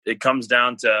it comes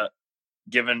down to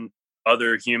giving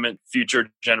other future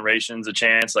generations a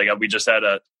chance. Like we just had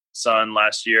a son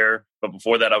last year, but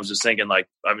before that I was just thinking, like,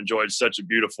 I've enjoyed such a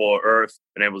beautiful earth,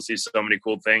 been able to see so many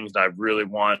cool things, and I really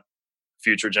want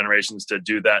future generations to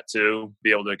do that too,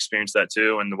 be able to experience that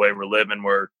too. And the way we're living,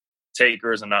 we're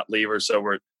takers and not leavers, so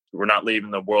we're not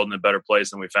leaving the world in a better place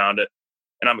than we found it.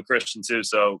 And I'm a Christian too,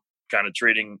 so kind of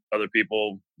treating other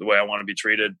people the way I want to be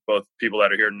treated, both people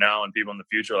that are here now and people in the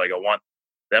future. Like, I want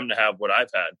them to have what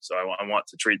I've had, so I want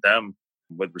to treat them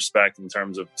with respect in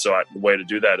terms of, the way to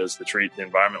do that is to treat the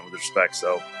environment with respect.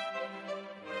 So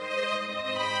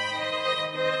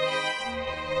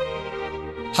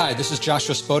hi, this is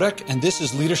Joshua Spodek, and this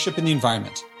is Leadership in the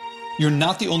Environment. You're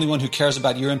not the only one who cares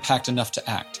about your impact enough to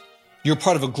act. You're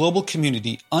part of a global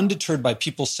community undeterred by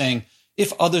people saying,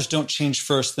 if others don't change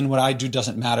first, then what I do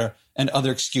doesn't matter, and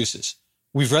other excuses.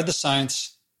 We've read the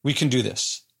science. We can do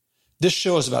this. This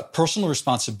show is about personal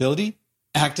responsibility,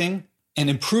 acting, and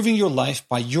improving your life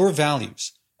by your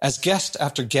values. As guest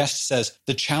after guest says,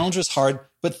 the challenge was hard,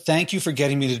 but thank you for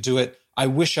getting me to do it. I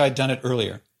wish I'd done it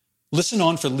earlier. Listen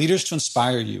on for leaders to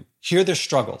inspire you, hear their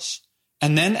struggles,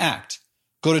 and then act.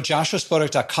 Go to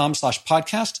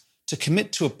joshuaspodek.com/podcast to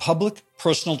commit to a public,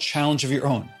 personal challenge of your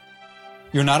own.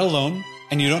 You're not alone,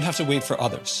 and you don't have to wait for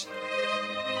others.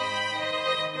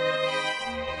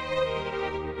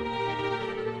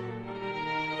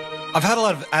 I've had a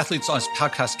lot of athletes on as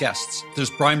podcast guests. There's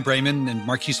Brian Brayman and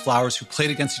Marquise Flowers, who played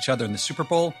against each other in the Super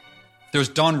Bowl. There's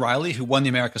Don Riley, who won the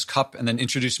America's Cup and then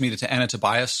introduced me to Anna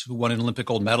Tobias, who won an Olympic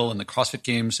gold medal in the CrossFit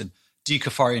Games, and Dee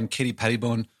Kafari and Katie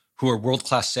Pettibone, who are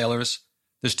world-class sailors.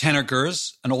 There's Tanner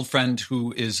Gers, an old friend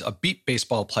who is a beat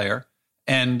baseball player.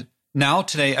 And now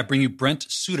today I bring you Brent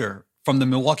Suter from the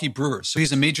Milwaukee Brewers. So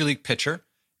he's a major league pitcher,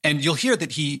 and you'll hear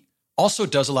that he also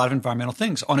does a lot of environmental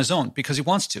things on his own because he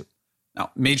wants to. Now,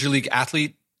 major league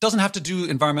athlete doesn't have to do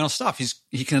environmental stuff.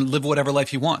 He can live whatever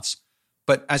life he wants.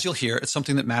 But as you'll hear, it's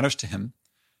something that matters to him.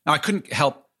 Now, I couldn't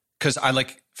help, because I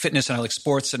like fitness and I like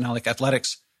sports and I like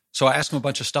athletics. So I asked him a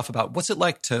bunch of stuff about what's it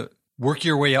like to work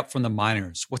your way up from the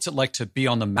minors? What's it like to be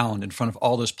on the mound in front of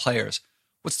all those players?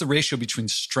 What's the ratio between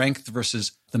strength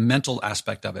versus the mental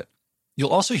aspect of it?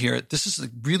 You'll also hear this is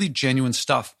really genuine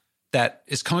stuff that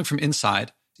is coming from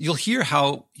inside. You'll hear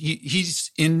how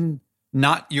he's in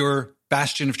not your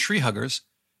bastion of tree huggers,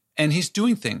 and he's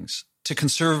doing things to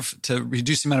conserve, to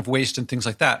reduce the amount of waste and things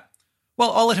like that.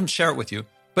 Well, I'll let him share it with you,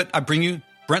 but I bring you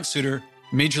Brent Suter,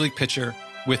 major league pitcher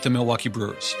with the Milwaukee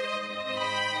Brewers.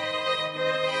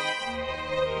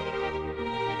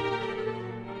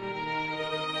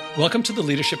 Welcome to the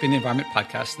Leadership in the Environment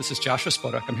podcast. This is Joshua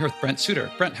Spodek. I'm here with Brent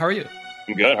Suter. Brent, how are you?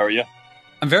 I'm good. How are you?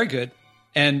 I'm very good.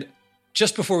 And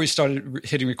just before we started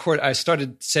hitting record, I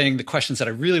started saying the questions that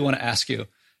I really want to ask you,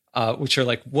 which are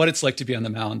like what it's like to be on the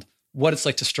mound, what it's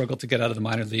like to struggle to get out of the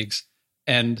minor leagues.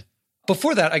 And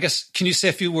before that, I guess, can you say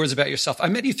a few words about yourself? I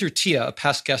met you through Tia, a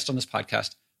past guest on this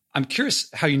podcast. I'm curious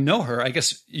how you know her. I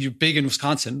guess you're big in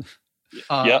Wisconsin.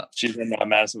 Yeah, she's in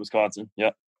Madison, Wisconsin.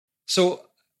 Yeah. So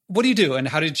what do you do, and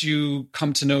how did you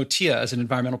come to know Tia as an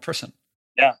environmental person?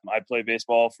 Yeah, I play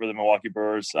baseball for the Milwaukee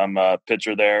Brewers. I'm a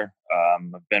pitcher there.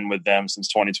 I've been with them since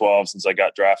 2012, since I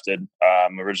got drafted.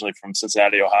 I'm originally from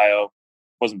Cincinnati, Ohio.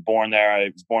 Wasn't born there. I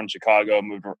was born in Chicago,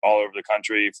 moved all over the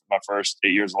country for my first 8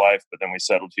 years of life, but then we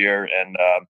settled here and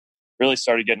really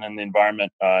started getting in the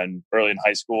environment. And early in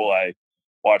high school, I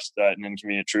watched An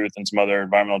Inconvenient Truth and some other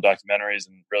environmental documentaries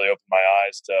and really opened my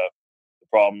eyes to the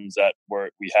problems that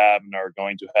we have and are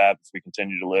going to have if we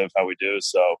continue to live how we do.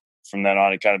 So from then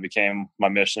on, it kind of became my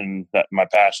mission, my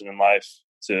passion in life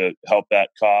to help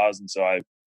that cause. And so I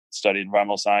studied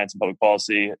environmental science and public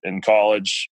policy in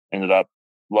college, ended up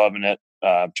loving it,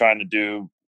 trying to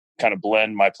kind of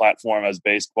blend my platform as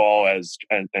baseball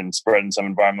and spreading some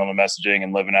environmental messaging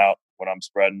and living out what I'm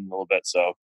spreading a little bit.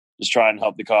 So just trying to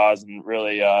help the cause. And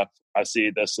really, I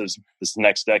see this as this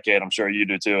next decade, I'm sure you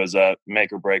do too, as a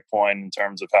make or break point in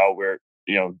terms of how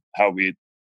we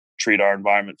treat our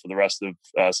environment for the rest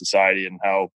of society and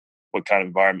what kind of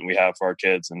environment we have for our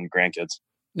kids and grandkids.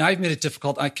 Now I've made it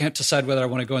difficult. I can't decide whether I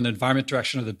want to go in the environment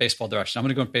direction or the baseball direction. I'm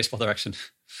going to go in baseball direction.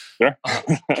 Sure.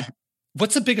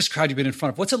 What's the biggest crowd you've been in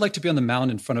front of? What's it like to be on the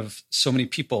mound in front of so many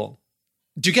people?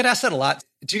 Do you get asked that a lot?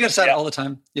 Do you get asked that all the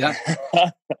time? Yeah.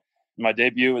 My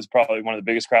debut was probably one of the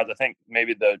biggest crowds. I think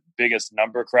maybe the biggest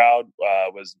number crowd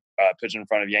was pitching in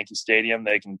front of Yankee Stadium.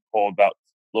 They can hold about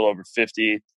a little over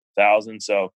 50,000.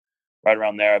 So right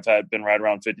around there, I've been right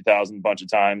around 50,000 a bunch of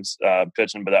times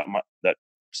pitching, but that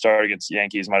start against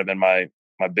Yankees might have been my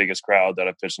biggest crowd that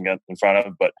I pitched in front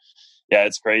of. But yeah,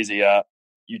 it's crazy.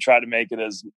 You try to make it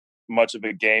as much of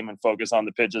a game and focus on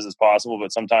the pitches as possible.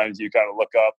 But sometimes you kind of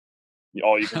look up,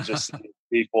 all you can just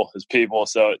see is people.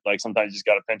 So like sometimes you just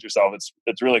got to pinch yourself.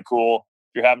 It's really cool.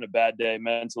 If you're having a bad day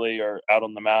mentally or out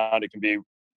on the mound, it can be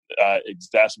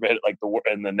exacerbated like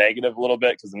in the negative a little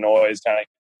bit, because the noise kind of,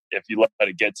 if you let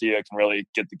it get to you, it can really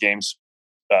get the game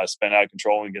spin out of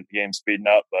control and get the game speeding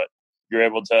up. But you're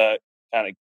able to kind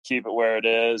of keep it where it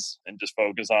is and just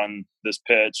focus on this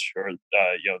pitch or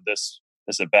this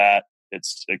at bat,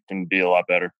 it can be a lot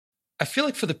better. I feel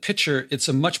like for the pitcher, it's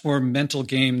a much more mental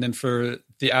game than for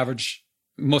the average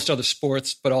most other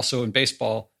sports, but also in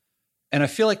baseball. And I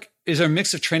feel like, is there a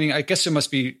mix of training? I guess there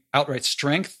must be outright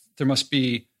strength. There must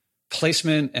be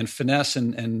placement and finesse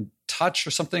and touch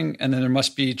or something. And then there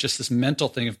must be just this mental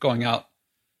thing of going out.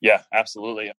 Yeah,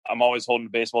 absolutely. I'm always holding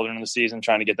the baseball during the season,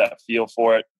 trying to get that feel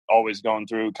for it. Always going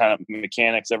through kind of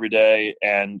mechanics every day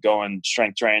and going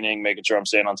strength training, making sure I'm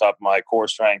staying on top of my core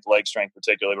strength, leg strength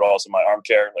particularly, but also my arm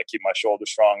care, like keep my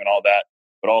shoulders strong and all that.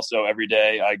 But also every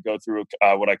day I go through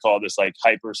what I call this like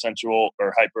hypersensual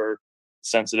or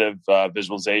hypersensitive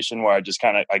visualization, where I just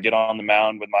I get on the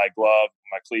mound with my glove,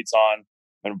 my cleats on,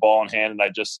 and a ball in hand, and I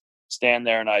just stand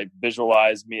there and I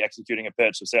visualize me executing a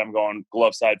pitch. So say I'm going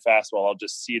glove side fastball, I'll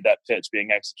just see that pitch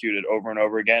being executed over and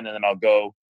over again. And then I'll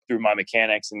go through my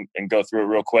mechanics and go through it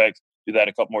real quick, do that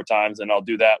a couple more times. And I'll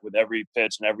do that with every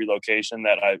pitch and every location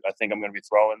that I think I'm going to be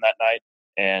throwing that night.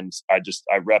 And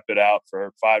I rep it out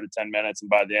for 5 to 10 minutes. And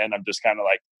by the end, I'm just kind of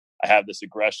like, I have this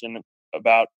aggression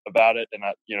about it. And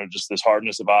just this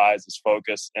hardness of eyes, this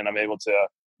focus, and I'm able to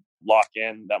lock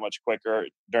in that much quicker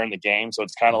during the game. So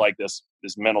it's kind of like this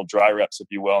mental dry reps, if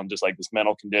you will, and just like this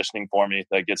mental conditioning for me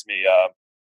that gets me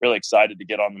really excited to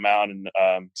get on the mound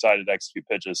and excited to execute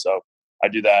pitches. So I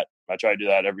do that. I try to do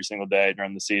that every single day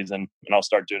during the season, and I'll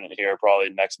start doing it here probably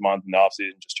next month in the off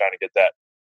season, just trying to get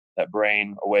that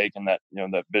brain awake and that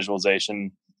that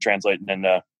visualization translating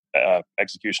into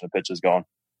execution of pitches going.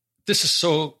 This is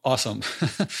so awesome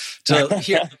to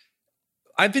hear.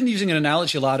 I've been using an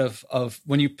analogy a lot of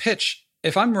when you pitch,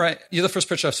 if I'm right, you're the first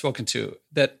pitcher I've spoken to,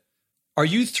 that are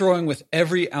you throwing with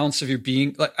every ounce of your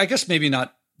being? Like, I guess maybe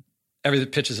not every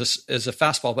pitch is a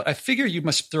fastball, but I figure you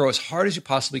must throw as hard as you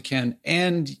possibly can,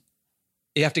 and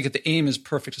you have to get the aim as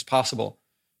perfect as possible.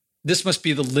 This must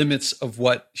be the limits of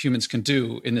what humans can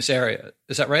do in this area.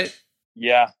 Is that right?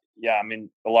 Yeah. I mean,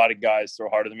 a lot of guys throw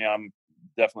harder than me. I'm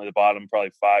definitely the bottom,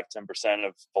 probably 5-10%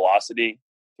 of velocity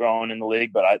throwing in the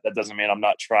league, but that doesn't mean I'm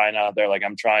not trying out there. Like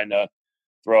I'm trying to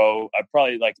throw, I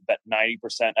probably like that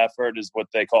 90% effort is what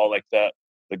they call like the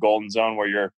golden zone, where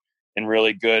you're in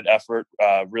really good effort,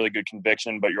 really good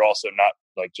conviction, but you're also not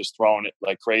like just throwing it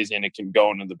like crazy and it can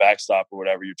go into the backstop or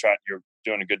whatever. You're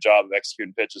doing a good job of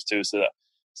executing pitches too. So that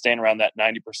staying around that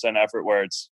 90% effort where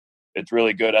it's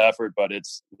really good effort, but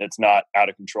it's not out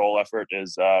of control effort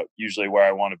is usually where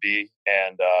I want to be.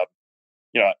 And,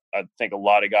 I think a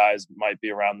lot of guys might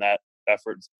be around that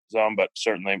effort zone, but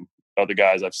certainly other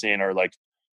guys I've seen are like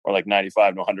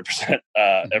 95 to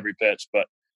 100% every pitch. But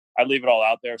I leave it all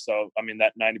out there. So, I mean,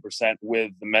 that 90%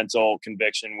 with the mental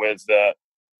conviction, with the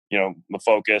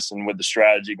focus and with the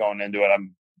strategy going into it,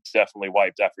 I'm definitely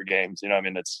wiped after games. I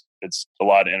mean, it's a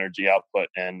lot of energy output,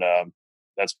 and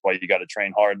that's why you got to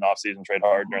train hard in the off season, train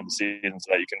hard during the season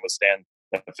so that you can withstand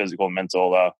that physical and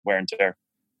mental wear and tear.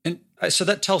 And so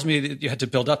that tells me that you had to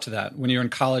build up to that. When you're in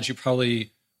college, you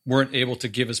probably weren't able to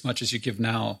give as much as you give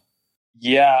now.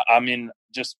 Yeah, I mean,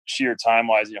 just sheer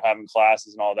time-wise, having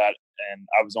classes and all that. And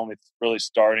I was only really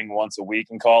starting once a week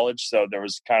in college. So there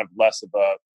was kind of less of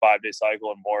a 5-day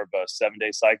cycle and more of a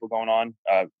 7-day cycle going on,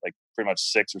 like pretty much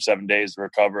 6 or 7 days to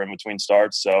recover in between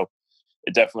starts. So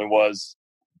it definitely was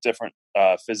different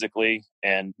physically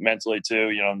and mentally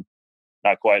too.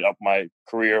 Not quite up. My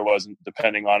career wasn't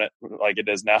depending on it like it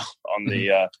is now on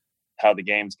the how the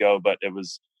games go, but it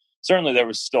was certainly, there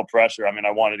was still pressure. I mean,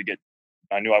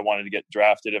 I knew I wanted to get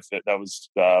drafted if that was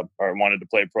or wanted to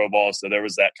play pro ball, so there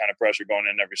was that kind of pressure going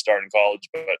in every start in college.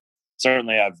 But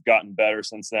certainly I've gotten better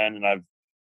since then, and I've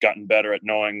gotten better at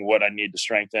knowing what I need to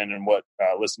strengthen and what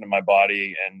listen to my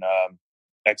body and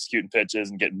executing pitches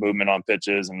and getting movement on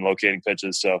pitches and locating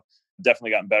pitches. So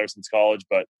definitely gotten better since college,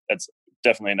 but that's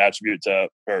definitely an attribute to,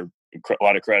 or a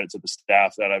lot of credit to the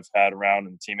staff that I've had around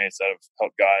and the teammates that have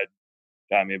helped guide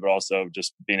me, but also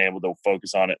just being able to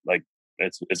focus on it. Like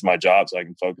it's my job, so I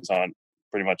can focus on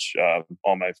pretty much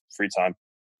all my free time.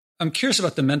 I'm curious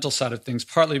about the mental side of things,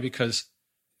 partly because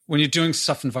when you're doing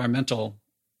stuff environmental,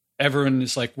 everyone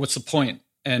is like, what's the point?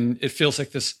 And it feels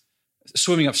like this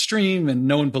swimming upstream and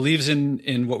no one believes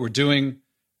in what we're doing.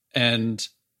 And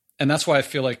that's why I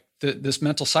feel like this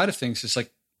mental side of things is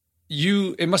like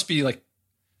it must be like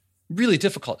really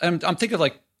difficult. And I'm thinking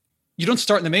like, you don't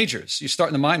start in the majors, you start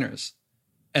in the minors,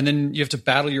 and then you have to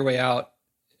battle your way out,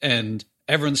 and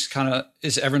everyone kind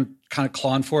of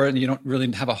clawing for it, and you don't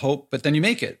really have a hope, but then you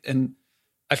make it. And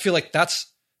I feel like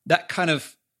that kind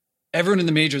of, everyone in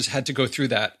the majors had to go through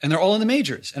that, and they're all in the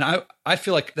majors. And I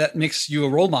feel like that makes you a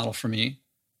role model for me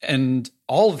and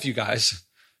all of you guys,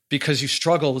 because you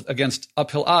struggled against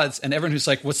uphill odds, and everyone who's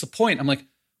like, what's the point? I'm like,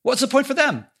 what's the point for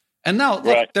them? And now look,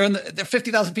 Right. they're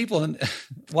 50,000 people and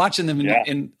watching them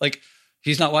in like,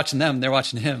 he's not watching them, they're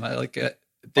watching him. They'd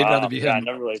rather be him.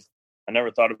 I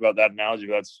never thought about that analogy,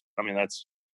 but that's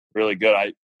really good.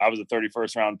 I was a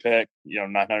 31st round pick,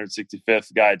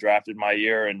 965th guy drafted my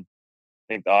year. And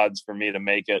I think the odds for me to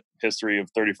make it, history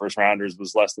of 31st rounders,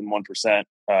 was less than 1%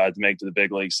 to make to the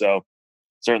big league. So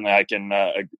certainly I can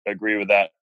agree with that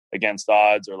against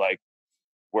odds, or like,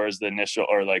 where's the initial,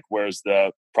 or like, where's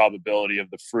the probability of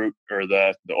the fruit or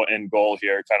the end goal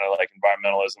here, kind of like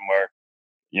environmentalism, where,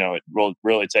 it will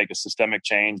really take a systemic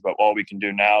change. But all we can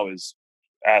do now is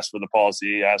ask for the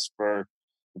policy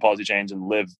change, and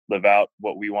live out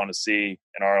what we want to see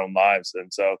in our own lives.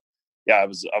 And so, yeah, I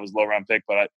was low round pick,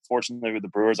 but fortunately with the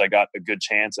Brewers, I got a good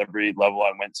chance every level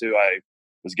I went to. I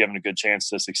was given a good chance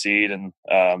to succeed, and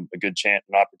an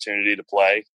opportunity to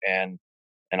play. And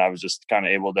I was just kind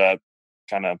of able to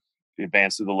kind of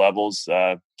advance through the levels,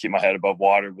 keep my head above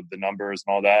water with the numbers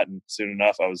and all that. And soon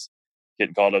enough, I was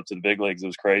getting called up to the big leagues. It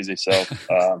was crazy. So,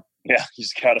 yeah, you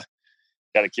just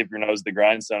gotta keep your nose to the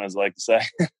grindstone, as I like to say.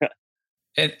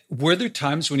 And were there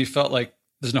times when you felt like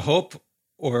there's no hope,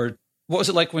 or what was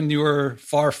it like when you were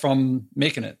far from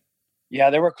making it? Yeah,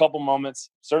 there were a couple moments.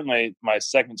 Certainly my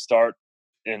second start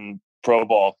in pro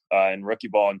ball, in rookie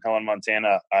ball in Helen,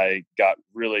 Montana, I got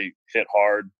really hit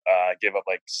hard. I gave up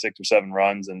like 6 or 7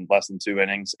 runs in less than 2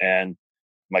 innings. And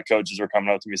my coaches were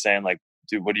coming up to me saying like,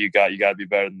 dude, what do you got? You got to be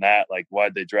better than that. Like,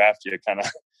 why'd they draft you? Kind of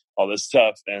all this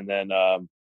stuff. And then,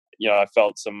 I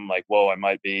felt some like, whoa, I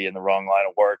might be in the wrong line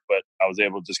of work, but I was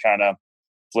able to just kind of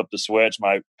flip the switch.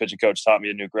 My pitching coach taught me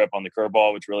a new grip on the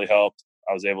curveball, which really helped.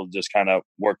 I was able to just kind of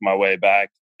work my way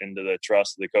back into the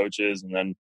trust of the coaches, and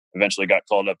then eventually got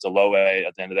called up to low A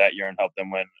at the end of that year and helped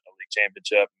them win a league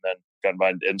championship, and then got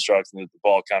invited to instructs, and the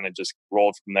ball kind of just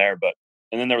rolled from there.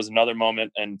 And then there was another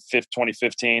moment in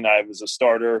 2015. I was a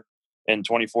starter in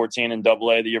 2014 in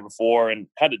Double-A the year before, and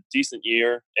had a decent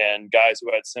year. And guys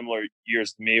who had similar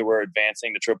years to me were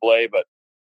advancing to Triple-A, but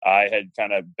I had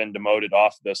kind of been demoted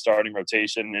off the starting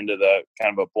rotation into the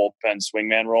kind of a bullpen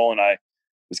swingman role, and I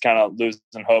was kind of losing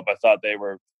hope. I thought they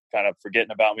were kind of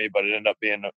forgetting about me, but it ended up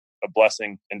being a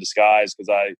blessing in disguise, because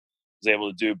I was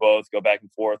able to do both, go back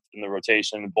and forth in the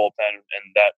rotation and bullpen,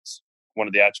 and that's one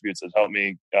of the attributes that helped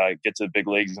me get to the big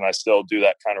leagues, and I still do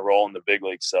that kind of role in the big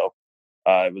leagues. So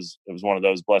it was one of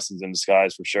those blessings in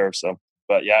disguise for sure. So,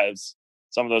 but yeah, it's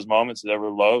some of those moments. There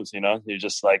were lows. You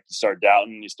just like, you start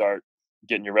doubting, you start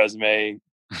getting your resume,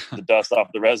 the dust off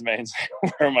the resume, and say,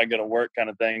 where am I going to work, kind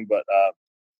of thing. But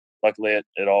luckily,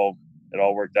 it all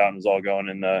worked out and was all going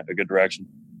in a good direction.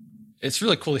 It's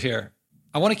really cool to hear.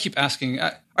 I want to keep asking.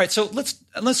 All right, so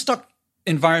let's talk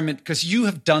environment, because you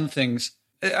have done things.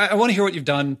 I want to hear what you've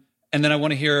done, and then I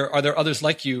want to hear, are there others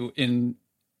like you in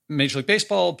Major League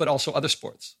Baseball, but also other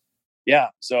sports? Yeah.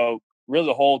 So really,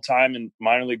 the whole time in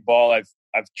minor league ball,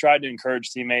 I've tried to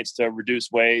encourage teammates to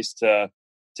reduce waste, to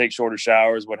take shorter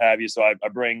showers, what have you. So I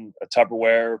bring a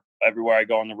Tupperware everywhere I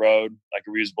go on the road, like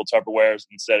a reusable Tupperware,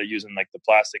 instead of using like the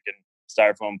plastic and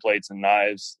styrofoam plates and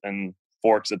knives and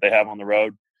forks that they have on the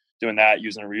road. Doing that,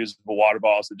 using a reusable water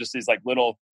bottle. So just these like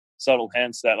little subtle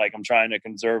hints that like I'm trying to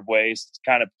conserve waste,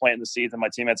 kind of planting the seeds in my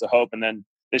teammates of hope. And then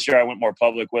this year I went more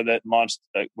public with it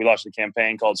and we launched a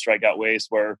campaign called Strike Out Waste,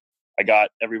 where I got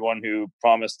everyone who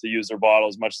promised to use their bottle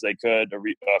as much as they could,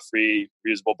 a free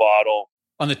reusable bottle.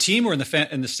 On the team or in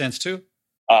the stands too?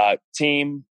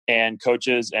 Team and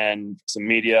coaches and some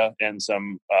media and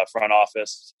some front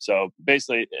office. So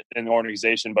basically in the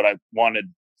organization, but I wanted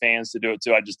fans to do it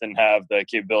too. I just didn't have the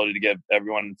capability to give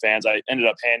everyone fans. I ended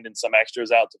up handing some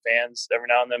extras out to fans every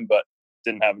now and then, but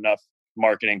didn't have enough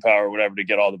marketing power or whatever to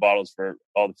get all the bottles for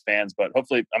all the fans. But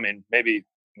hopefully, maybe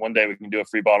one day we can do a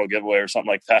free bottle giveaway or something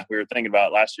like that. We were thinking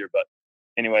about it last year, but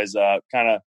anyways, kind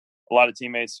of a lot of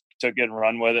teammates took it and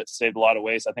run with it, saved a lot of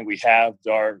waste. I think we halved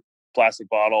our plastic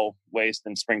bottle waste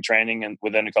in spring training and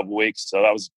within a couple of weeks. So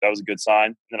that was a good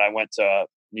sign. Then I went to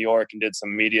New York and did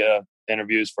some media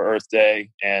interviews for Earth Day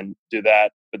and do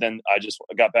that. But then I just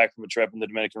got back from a trip in the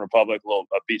Dominican Republic,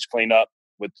 a beach cleanup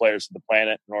with Players for the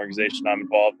Planet, an organization I'm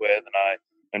involved with. And I'm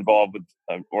involved with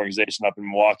an organization up in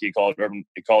Milwaukee called Urban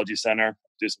Ecology Center,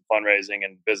 do some fundraising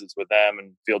and visits with them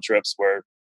and field trips where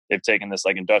they've taken this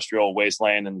like industrial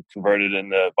wasteland and converted it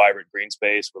into vibrant green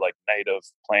space with like native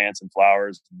plants and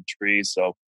flowers and trees.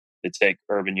 So they take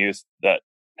urban youth that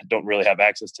don't really have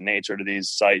access to nature to these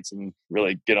sites and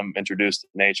really get them introduced to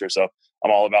nature. So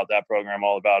I'm all about that program,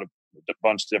 all about a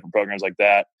bunch of different programs like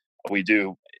that. We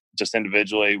do just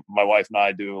individually. My wife and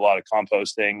I do a lot of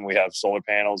composting. We have solar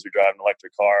panels. We drive an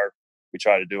electric car. We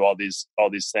try to do all these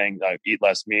things. I eat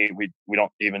less meat. We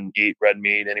don't even eat red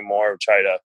meat anymore. We try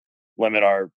to limit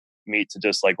our meat to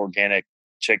just like organic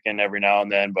chicken every now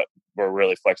and then, but we're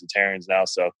really flexitarians now.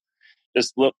 So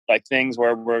just look like things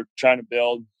where we're trying to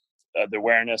build the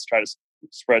awareness, try to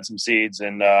spread some seeds,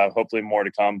 and hopefully more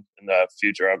to come in the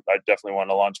future. I definitely want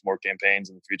to launch more campaigns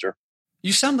in the future.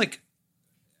 You sound like,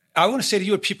 I want to say to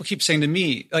you what people keep saying to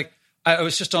me. Like I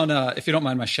was just on, if you don't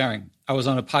mind my sharing, I was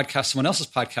on a podcast, someone else's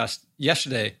podcast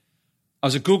yesterday. I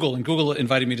was at Google, and Google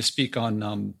invited me to speak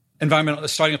on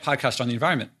starting a podcast on the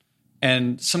environment.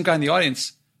 And some guy in the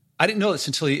audience, I didn't know this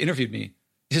until he interviewed me.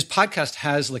 His podcast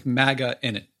has like MAGA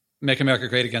in it, Make America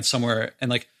Great Again somewhere. And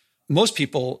like most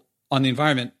people on the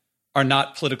environment are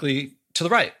not politically to the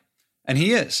right. And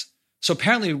he is. So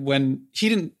apparently when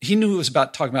he knew it was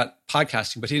about talking about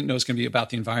podcasting, but he didn't know it was going to be about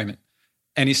the environment.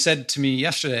 And he said to me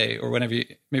yesterday, or whenever,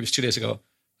 maybe it was 2 days ago,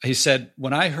 he said,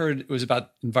 when I heard it was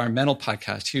about environmental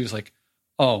podcast, he was like,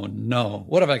 oh no,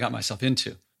 what have I got myself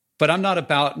into? But I'm not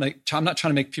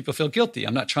trying to make people feel guilty.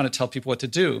 I'm not trying to tell people what to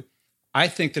do. I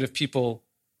think that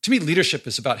to me, leadership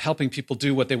is about helping people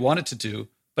do what they wanted to do,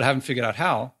 but haven't figured out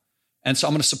how. And so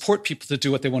I'm going to support people to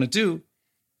do what they want to do.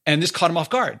 And this caught him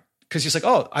off guard because he's like,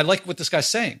 oh, I like what this guy's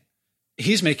saying.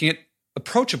 He's making it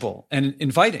approachable and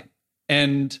inviting.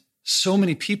 And so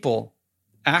many people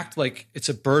act like it's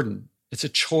a burden. It's a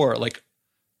chore. Like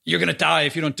you're going to die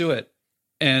if you don't do it.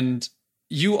 And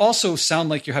you also sound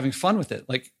like you're having fun with it.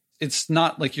 Like it's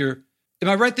not like am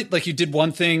I right that like you did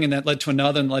one thing and that led to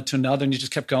another and led to another and you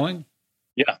just kept going?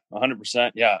 Yeah,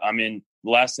 100%. Yeah. I mean,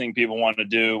 the last thing people want to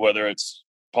do, whether it's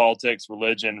politics,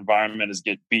 religion, environment, is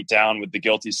get beat down with the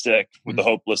guilty stick, with the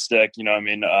hopeless stick. You know what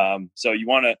I mean? So you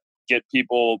want to get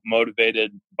people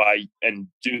motivated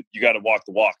you got to walk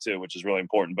the walk too, which is really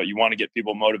important, but you want to get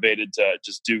people motivated to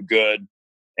just do good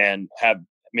and have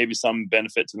maybe some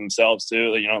benefit to themselves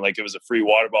too. You know, like it was a free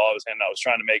water ball I was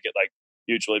trying to make it like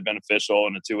mutually beneficial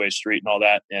and a two-way street and all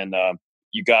that. And I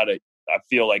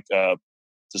feel like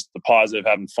just the positive,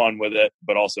 having fun with it,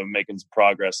 but also making some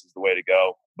progress is the way to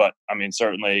go. But I mean,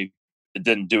 certainly it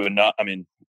didn't do enough. I mean,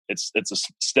 it's a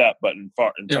step, but in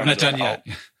terms not done yet.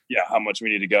 How much we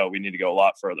need to go a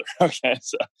lot further. Okay.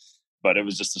 So, but it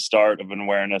was just the start of an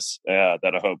awareness that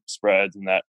I hope spreads and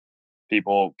that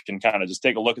people can kind of just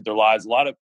take a look at their lives. A lot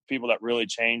of people that really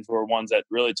changed were ones that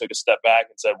really took a step back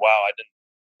and said, wow,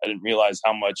 I didn't realize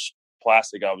how much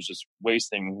plastic I was just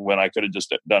wasting when I could have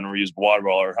just done a reusable water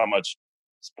bottle, or how much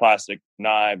plastic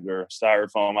knives or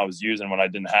styrofoam I was using when I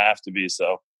didn't have to be.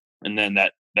 So, and then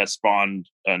that spawned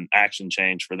an action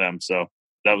change for them. So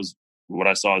that was what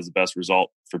I saw as the best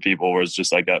result for people, was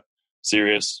just like a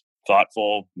serious,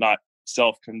 thoughtful, not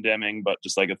self-condemning, but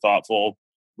just like a thoughtful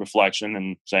reflection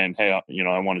and saying, hey,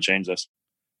 I want to change this.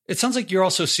 It sounds like you're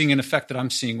also seeing an effect that I'm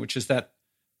seeing, which is that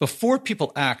before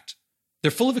people act,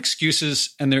 they're full of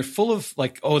excuses and they're full of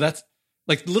like, oh, that's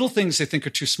like little things they think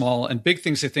are too small and big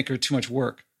things they think are too much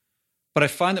work. But I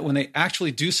find that when they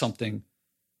actually do something,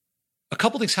 a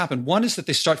couple things happen. One is that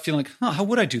they start feeling like, how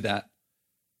would I do that?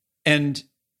 And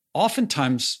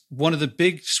oftentimes one of the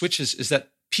big switches is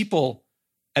that people,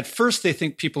 at first they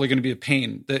think people are going to be a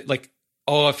pain. That like,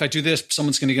 oh, if I do this,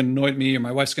 someone's going to get annoyed at me, or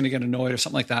my wife's going to get annoyed, or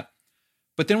something like that.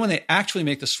 But then when they actually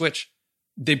make the switch,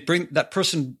 they bring that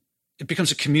person, it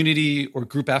becomes a community or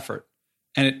group effort,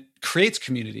 and it creates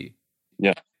community.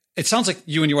 Yeah. It sounds like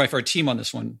you and your wife are a team on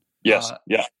this one. Yes.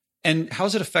 Yeah. And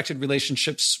how's it affected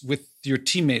relationships with your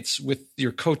teammates, with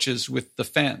your coaches, with the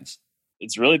fans?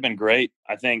 It's really been great.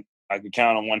 I think I could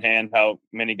count on one hand how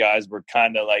many guys were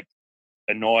kind of like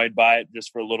annoyed by it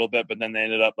just for a little bit, but then they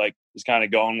ended up like just kind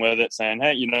of going with it, saying,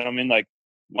 hey, you know what I mean? Like,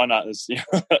 why not this?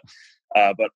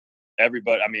 But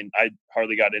everybody, I mean, I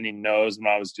hardly got any no's when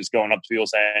I was just going up to people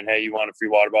saying, hey, you want a free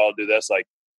water bottle, do this. Like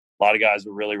a lot of guys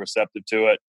were really receptive to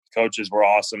it. Coaches were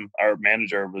awesome. Our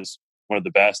manager was one of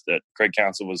the best. Craig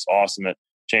Counsell was awesome at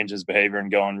changing his behavior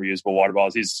and going reusable water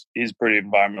bottles. He's a pretty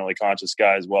environmentally conscious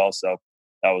guy as well. So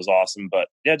that was awesome. But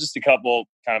yeah, just a couple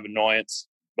kind of annoyance,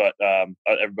 but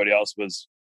everybody else was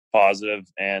positive.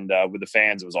 And with the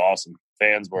fans, it was awesome.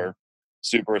 Fans were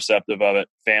super receptive of it.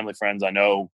 Family, friends I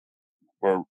know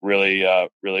were really,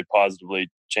 really positively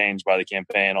changed by the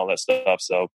campaign, all that stuff.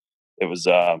 So it was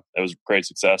great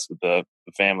success with the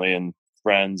family and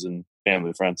friends and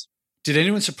family friends. Did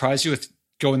anyone surprise you with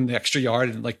going the extra yard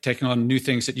and like taking on new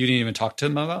things that you didn't even talk to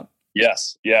them about?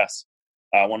 Yes.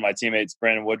 One of my teammates,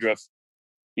 Brandon Woodruff,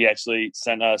 he actually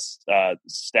sent us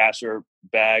stasher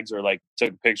bags, or like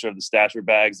took a picture of the stasher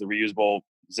bags, the reusable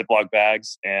Ziploc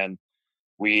bags. And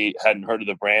we hadn't heard of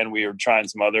the brand. We were trying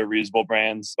some other reusable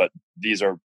brands, but these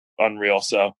are unreal.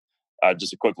 So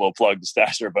just a quick little plug to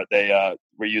Stasher, but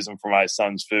we use them for my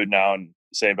son's food now and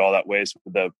saved all that waste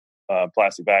with the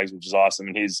plastic bags, which is awesome.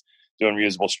 And he's doing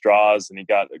reusable straws, and he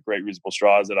got a great reusable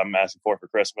straws that I'm asking for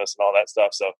Christmas and all that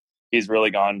stuff. So he's really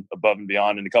gone above and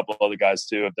beyond. And a couple of other guys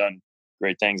too have done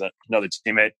great things. Another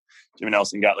teammate, Jimmy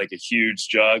Nelson, got like a huge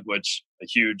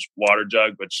water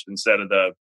jug, which instead of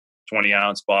the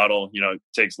 20-ounce bottle,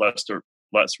 takes less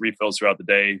refills throughout the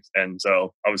day. And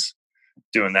so I was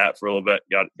doing that for a little bit,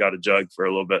 got a jug for a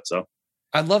little bit. So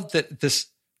I love that this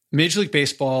Major League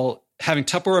Baseball having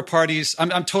Tupperware parties. I'm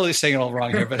totally saying it all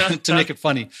wrong here, but to make it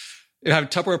funny, having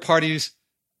Tupperware parties.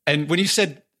 And when you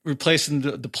said replacing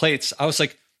the plates, I was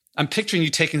like, I'm picturing you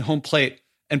taking home plate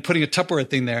and putting a Tupperware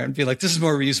thing there and be like, this is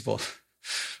more reusable.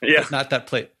 Yeah. Not that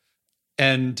plate.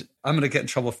 And I'm going to get in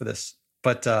trouble for this.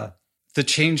 But the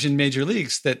change in major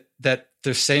leagues that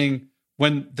they're saying,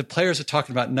 when the players are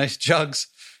talking about nice jugs,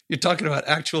 you're talking about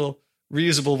actual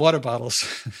reusable water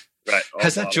bottles. Right.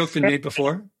 Has that joke been made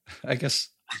before? I guess.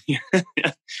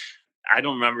 I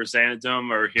don't remember saying it to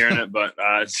him or hearing it, but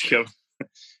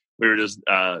we were just,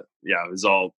 it was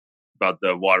all about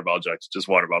the water bottle jugs, just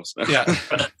water bottles. Yeah.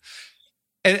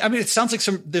 And I mean, it sounds like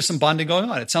there's some bonding going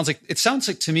on. It sounds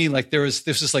like to me, like this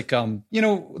is like,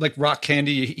 like rock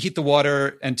candy, you heat the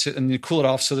water and you cool it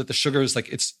off so that the sugar is like,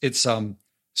 it's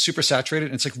super saturated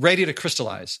and it's like ready to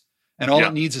crystallize. And all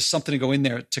it needs is something to go in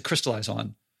there to crystallize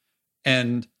on.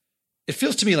 And it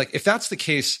feels to me like if that's the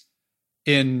case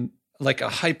in like a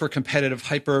hyper competitive,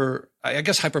 hyper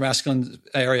masculine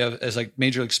area as like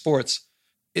major league sports,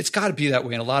 it's got to be that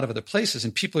way in a lot of other places.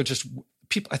 And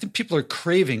I think people are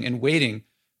craving and waiting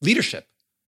leadership.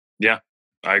 Yeah,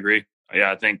 I agree.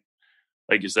 Yeah, I think,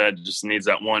 like you said, it just needs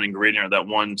that one ingredient or that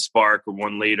one spark or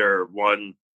one leader or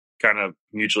one kind of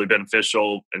mutually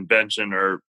beneficial invention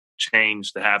or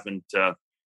change to happen to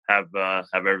have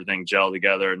everything gel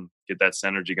together and get that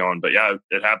synergy going. But yeah,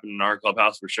 it happened in our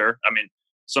clubhouse for sure. I mean,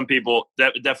 some people,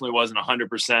 that definitely wasn't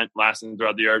 100% lasting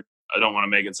throughout the year. I don't want to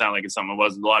make it sound like it's something it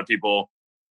wasn't. A lot of people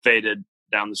faded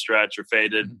down the stretch or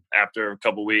faded after a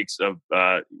couple of weeks of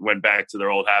went back to their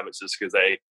old habits just because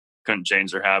they couldn't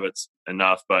change their habits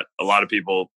enough. But a lot of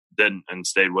people didn't and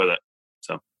stayed with it.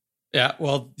 So yeah,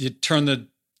 well, you turn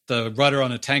the rudder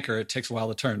on a tanker, it takes a while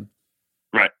to turn.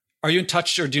 Right. Are you in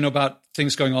touch, or do you know about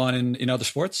things going on in other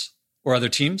sports or other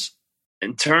teams?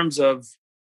 In terms of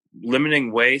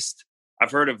limiting waste,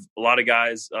 I've heard of a lot of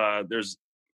guys. There's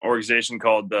an organization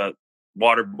called the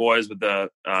Water Boys with the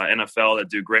NFL that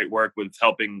do great work with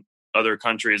helping other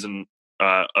countries and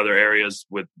other areas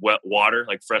with wet water,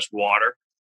 like fresh water,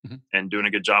 and doing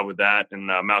a good job with that. And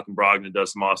Malcolm Brogdon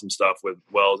does some awesome stuff with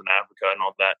wells in Africa and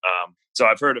all that. So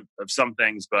I've heard of some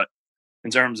things, but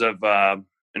in terms of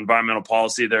environmental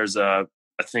policy, there's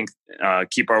I think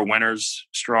keep our winners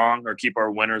strong or keep our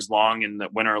winners long in the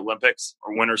Winter Olympics,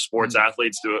 or winter sports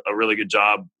athletes do a really good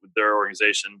job with their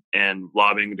organization and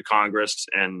lobbying to Congress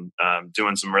and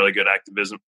doing some really good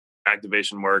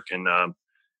activation work and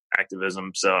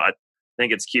activism. So I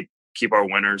think it's keep our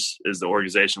winners is the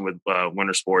organization with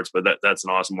winter sports, but that's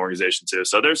an awesome organization too.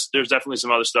 So there's definitely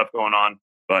some other stuff going on,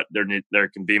 but there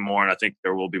can be more. And I think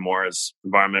there will be more as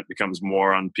environment becomes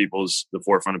more on the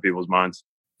forefront of people's minds.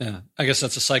 Yeah, I guess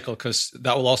that's a cycle because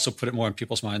that will also put it more in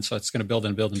people's minds. So it's going to build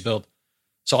and build and build.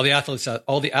 So all the athletes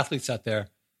out there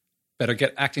better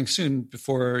get acting soon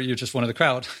before you're just one of the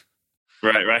crowd.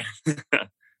 Right.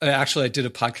 Actually, I did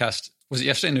a podcast. Was it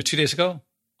yesterday? No, 2 days ago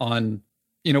on,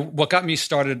 what got me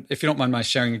started, if you don't mind my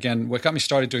sharing again, what got me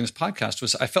started doing this podcast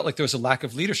was I felt like there was a lack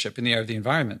of leadership in the area of the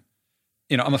environment.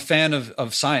 I'm a fan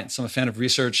of science. I'm a fan of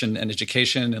research and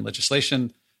education and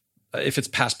legislation. If it's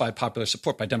passed by popular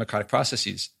support, by democratic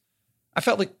processes. I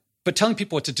felt like, but telling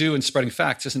people what to do and spreading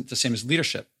facts isn't the same as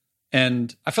leadership.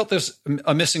 And I felt there's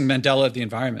a missing Mandela of the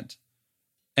environment.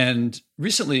 And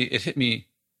recently it hit me,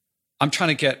 I'm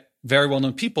trying to get very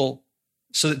well-known people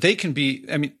so that they can be,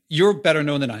 you're better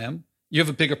known than I am. You have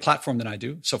a bigger platform than I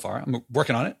do so far. I'm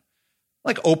working on it.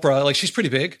 Like Oprah, like she's pretty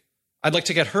big. I'd like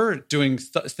to get her doing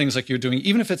things like you're doing,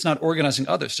 even if it's not organizing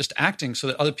others, just acting so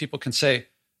that other people can say,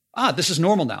 this is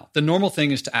normal now. The normal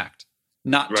thing is to act,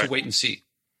 not to wait and see.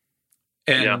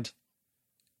 And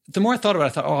the more I thought about it, I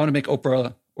thought, I want to make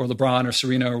Oprah or LeBron or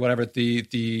Serena or whatever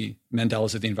the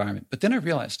Mandelas of the environment. But then I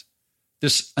realized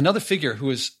there's another figure who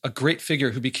is a great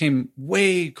figure who became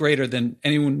way greater than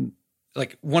anyone,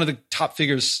 like one of the top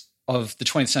figures of the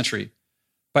 20th century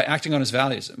by acting on his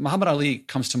values. Muhammad Ali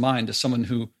comes to mind as someone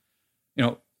who,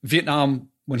 Vietnam,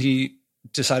 when he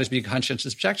decided to be a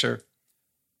conscientious objector,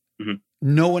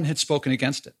 no one had spoken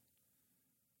against it.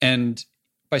 And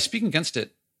by speaking against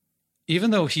it,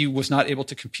 even though he was not able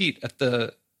to compete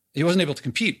he wasn't able to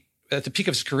compete at the peak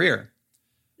of his career.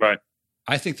 Right.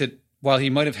 I think that while he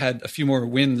might have had a few more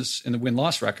wins in the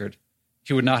win-loss record,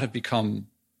 he would not have become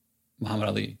Muhammad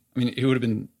Ali. I mean, he would have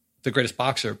been the greatest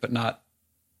boxer, but not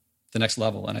the next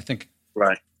level. And I think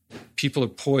people are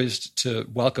poised to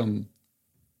welcome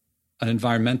an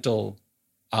environmental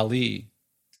Ali.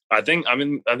 I think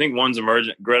one's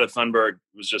emergent. Greta Thunberg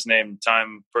was just named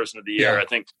Time Person of the Year. Yeah. I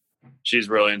think she's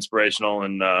really inspirational.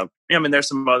 And there's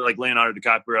some other, like Leonardo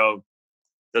DiCaprio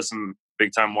does some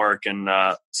big time work, and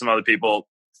some other people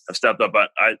have stepped up. But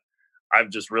I've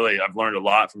learned a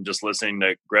lot from just listening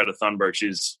to Greta Thunberg.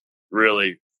 She's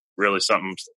really, really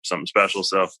something special.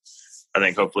 So I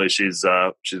think hopefully she's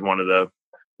one of the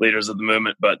leaders of the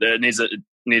movement. But it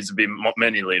needs to be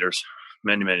many leaders,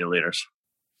 many leaders.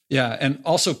 Yeah, and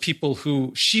also people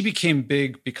who she became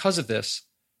big because of this.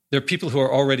 There are people who are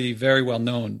already very well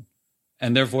known,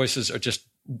 and their voices are just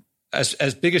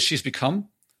as big as she's become.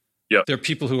 Yeah, there are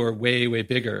people who are way, way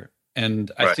bigger, and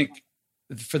I think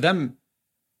for them,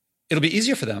 it'll be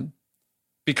easier for them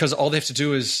because all they have to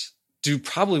do is do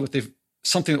probably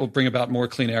something that will bring about more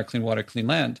clean air, clean water, clean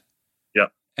land. Yeah,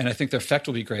 and I think their effect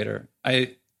will be greater.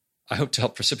 I hope to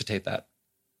help precipitate that.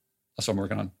 That's what I'm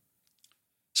working on.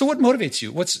 So what motivates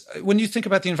you? When you think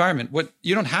about the environment,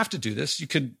 you don't have to do this. You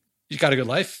got a good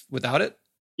life without it.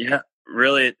 Yeah,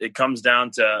 really. It comes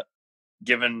down to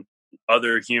giving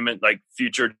other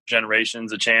future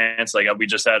generations a chance. Like we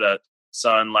just had a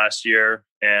son last year,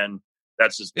 and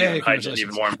that's just heightened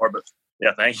even more and more. But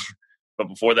yeah, thank you. But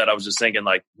before that, I was just thinking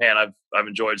man, I've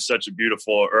enjoyed such a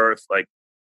beautiful earth,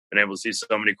 been able to see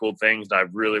so many cool things. And I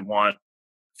really want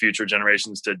future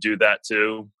generations to do that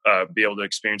too, be able to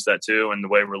experience that too. And the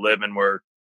way we're living, we're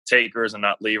takers and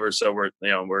not leavers. So we're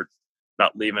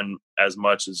not leaving as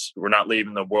much as we're not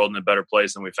leaving the world in a better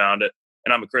place than we found it.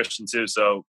 And I'm a Christian too.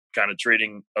 So kind of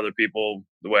treating other people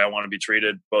the way I want to be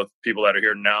treated, both people that are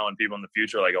here now and people in the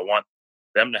future. I want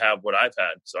them to have what I've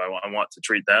had. So I want to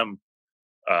treat them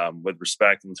with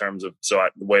respect in terms of, the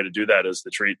way to do that is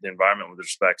to treat the environment with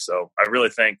respect. So I really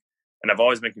think, and I've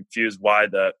always been confused why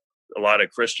a lot of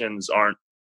Christians aren't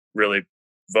really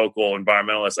vocal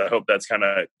environmentalists. I hope that's kind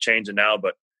of changing now,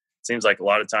 but it seems like a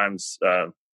lot of times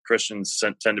Christians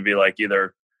tend to be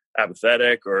either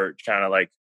apathetic or kind of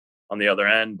on the other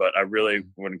end. But I really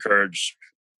would encourage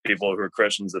people who are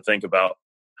Christians to think about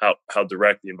how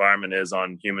direct the environment is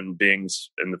on human beings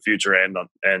in the future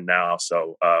and now.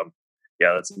 So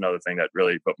that's another thing that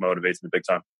really motivates me big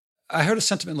time. I heard a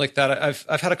sentiment like that.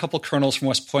 I've had a couple of colonels from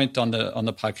West Point on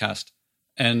the podcast.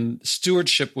 And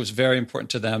stewardship was very important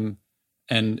to them,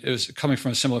 and it was coming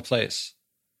from a similar place.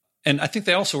 And I think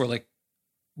they also were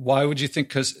why would you think?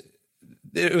 Because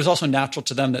it was also natural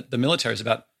to them that the military is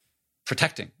about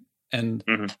protecting. And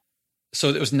so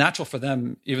it was natural for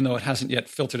them, even though it hasn't yet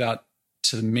filtered out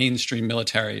to the mainstream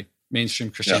military,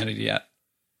 mainstream Christianity yet.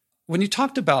 When you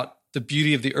talked about the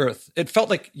beauty of the earth, it felt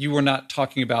like you were not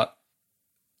talking about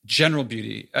general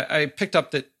beauty. I picked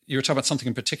up that you were talking about something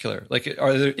in particular.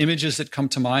 Are there images that come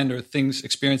to mind or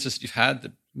experiences that you've had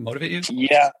that motivate you?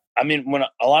 Yeah. I mean,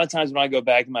 a lot of times when I go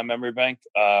back in my memory bank,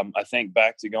 I think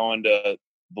back to going to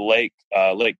the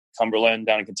Lake Cumberland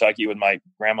down in Kentucky with my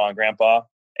grandma and grandpa,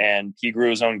 and he grew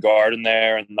his own garden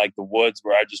there, and the woods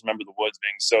where I just remember the woods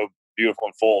being so beautiful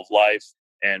and full of life,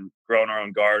 and growing our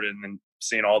own garden and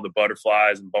seeing all the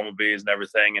butterflies and bumblebees and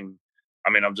everything. And I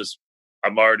mean,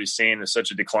 I'm already seeing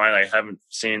such a decline. I haven't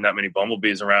seen that many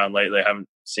bumblebees around lately. I haven't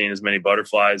seen as many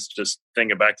butterflies, just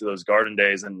thinking back to those garden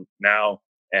days and now.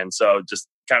 And so just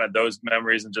kind of those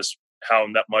memories and just how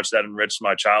much that enriched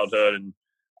my childhood. And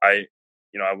I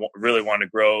really want to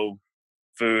grow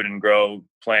food and grow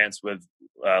plants with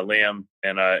Liam,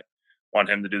 and I want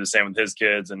him to do the same with his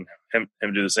kids, and him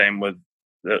do the same with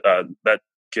that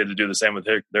kid to do the same with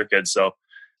their kids. So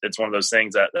it's one of those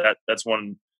things that's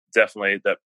one definitely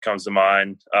that comes to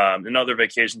mind. And other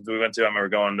vacations we went to, I remember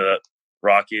going to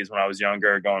Rockies when I was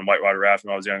younger, going whitewater rafting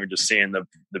when I was younger, just seeing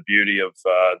the beauty of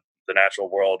the natural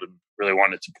world and really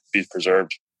wanted it to be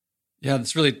preserved. Yeah,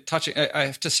 that's really touching. I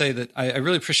have to say that I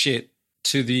really appreciate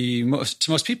to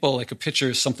most people, a picture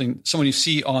is someone you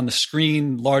see on the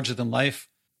screen larger than life.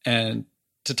 And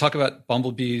to talk about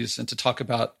bumblebees and to talk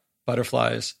about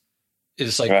butterflies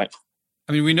is right.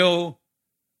 I mean, we know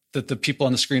that the people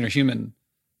on the screen are human,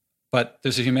 but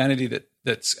there's a humanity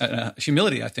that's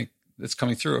humility, I think, that's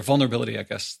coming through, or vulnerability, I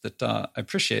guess, that I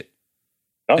appreciate.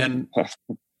 Oh. And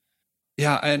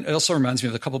yeah, and it also reminds me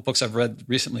of a couple of books I've read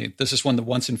recently. There's this one, The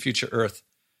Once and Future Earth,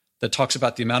 that talks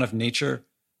about the amount of nature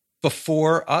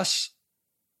before us.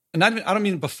 And I don't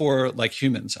mean before like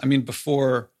humans. I mean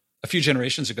before a few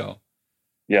generations ago.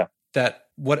 Yeah. That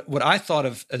what I thought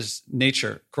of as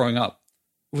nature growing up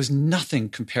was nothing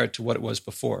compared to what it was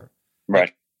before. Right.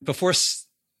 Like before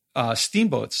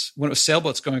steamboats, when it was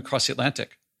sailboats going across the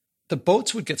Atlantic, the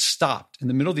boats would get stopped in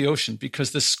the middle of the ocean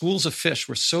because the schools of fish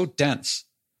were so dense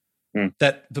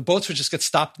that the boats would just get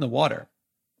stopped in the water.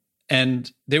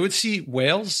 And they would see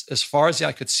whales as far as the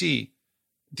eye could see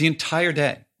the entire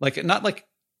day. Like, not like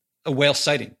a whale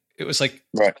sighting. It was like,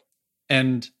 right.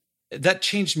 And that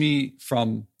changed me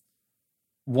from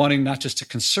wanting not just to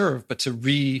conserve, but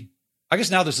to I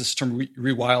guess now there's this term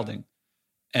rewilding,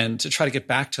 and to try to get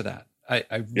back to that.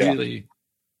 I really,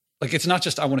 like, it's not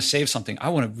just I want to save something. I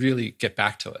want to really get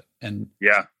back to it. And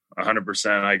yeah,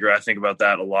 100%. I agree. I think about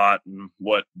that a lot, and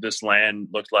what this land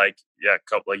looked like. Yeah,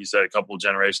 like you said, a couple of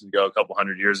generations ago, a couple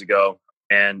 100 years ago.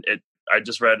 And I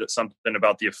just read something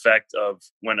about the effect of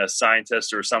when a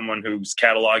scientist or someone who's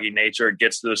cataloging nature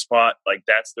gets to the spot, like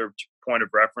that's their point of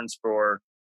reference for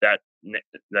that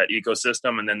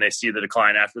ecosystem. And then they see the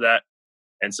decline after that.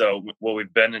 And so what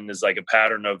we've been in is like a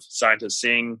pattern of scientists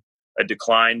seeing a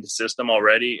declined system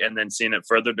already and then seeing it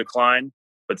further decline,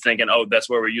 but thinking, oh, that's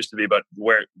where we used to be. But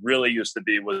where it really used to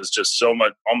be was just so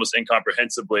much, almost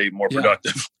incomprehensibly more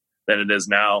productive than it is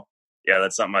now. Yeah,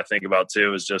 that's something I think about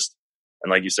too, is just, and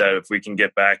like you said, if we can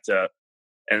get back to,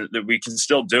 and we can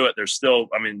still do it. There's still,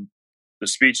 I mean, the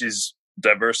species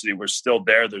diversity, we're still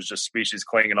there. There's just species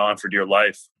clinging on for dear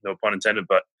life, no pun intended.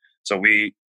 But so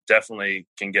we definitely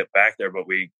can get back there, but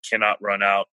we cannot run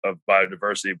out of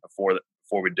biodiversity before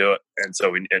we do it. And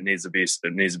so it needs to be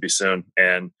soon.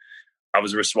 And I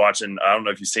was just watching, I don't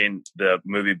know if you've seen the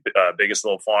movie Biggest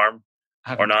Little Farm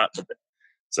or not.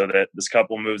 So that this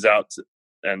couple moves out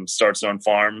and starts their own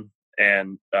farm.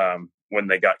 And when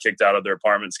they got kicked out of their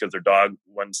apartments because their dog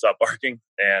wouldn't stop barking.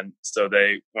 And so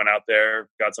they went out there,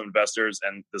 got some investors,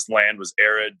 and this land was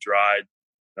arid, dried,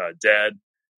 dead.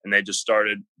 And they just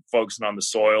started focusing on the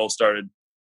soil, started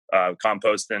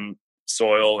composting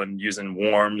soil and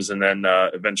using worms, and then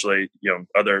eventually,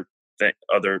 other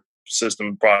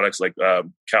system products like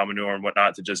cow manure and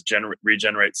whatnot to just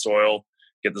regenerate soil,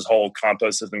 get this whole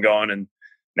compost system going. And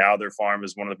now their farm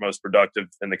is one of the most productive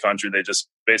in the country. They just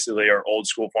basically are old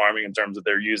school farming in terms of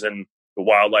they're using the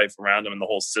wildlife around them and the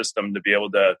whole system to be able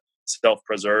to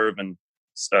self-preserve and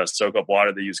soak up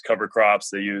water. They use cover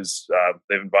crops. They've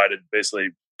invited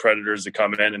basically predators to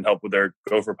come in and help with their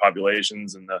gopher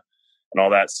populations and all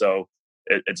that. So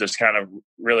it just kind of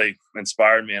really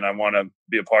inspired me, and I want to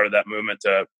be a part of that movement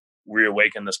to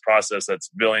reawaken this process that's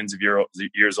billions of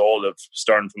years old, of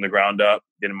starting from the ground up,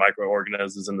 getting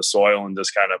microorganisms in the soil, and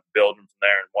just kind of building from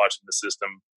there and watching the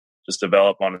system just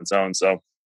develop on its own. So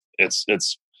it's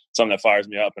something that fires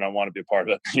me up, and I want to be a part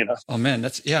of it. Oh man,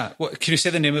 Well, can you say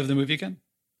the name of the movie again?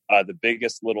 The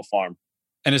Biggest Little Farm.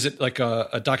 And is it like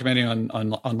a documentary on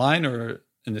online or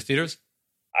in the theaters?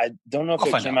 I don't know if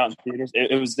it came out in theaters.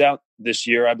 It was out this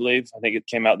year, I believe. I think it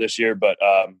came out this year, but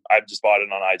I just bought it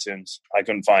on iTunes. I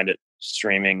couldn't find it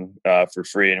streaming for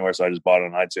free anywhere, so I just bought it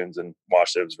on iTunes and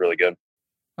watched it. It was really good.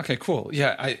 Okay, cool.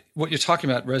 Yeah, what you're talking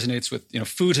about resonates with,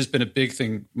 food has been a big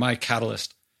thing, my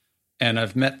catalyst. And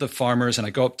I've met the farmers, and I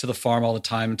go up to the farm all the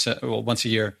time once a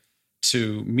year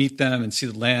to meet them and see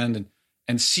the land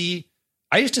and see.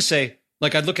 I used to say,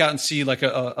 like, I'd look out and see like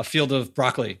a field of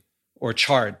broccoli or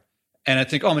chard, and I'd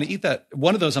think, oh, I'm going to eat that.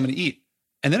 One of those I'm going to eat.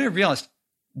 And then I realized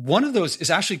one of those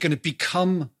is actually going to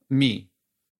become me.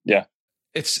 Yeah.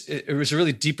 It was a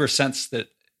really deeper sense that,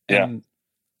 and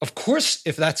of course,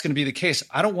 if that's going to be the case,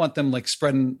 I don't want them like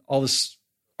spreading all this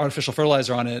artificial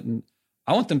fertilizer on it. And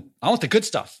I want the good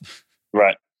stuff.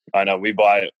 Right. I know we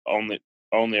buy only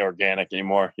organic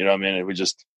anymore. You know what I mean? We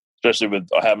just, especially with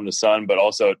having a son, but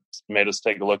also it made us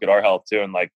take a look at our health too.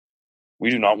 And like, we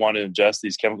do not want to ingest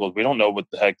these chemicals. We don't know what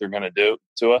the heck they're going to do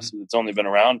to us. It's only been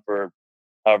around for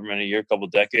however many years, couple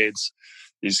of decades,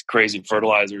 these crazy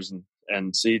fertilizers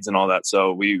and seeds and all that.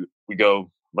 So we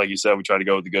go, like you said, we try to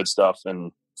go with the good stuff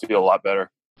and feel a lot better.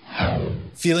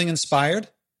 Feeling inspired?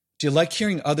 Do you like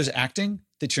hearing others acting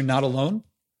that you're not alone?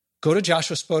 Go to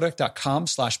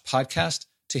joshuaspodek.com/podcast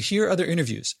to hear other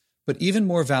interviews, but even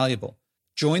more valuable,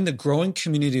 join the growing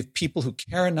community of people who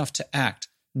care enough to act,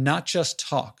 not just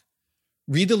talk.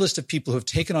 Read the list of people who have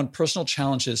taken on personal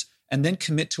challenges and then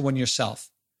commit to one yourself.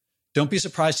 Don't be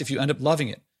surprised if you end up loving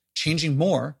it, changing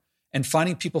more, and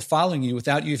finding people following you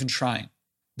without you even trying.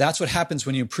 That's what happens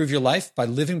when you improve your life by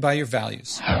living by your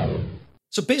values.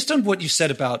 So based on what you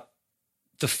said about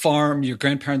the farm, your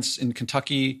grandparents in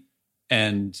Kentucky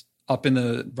and up in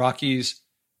the Rockies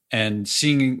and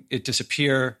seeing it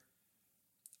disappear,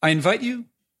 I invite you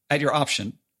at your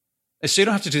option. So you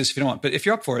don't have to do this if you don't want, but if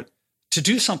you're up for it, to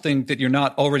do something that you're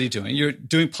not already doing. You're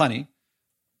doing plenty.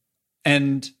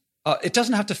 And it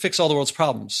doesn't have to fix all the world's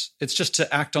problems. It's just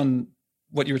to act on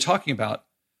what you were talking about.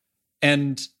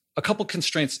 And a couple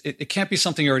constraints. It can't be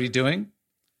something you're already doing.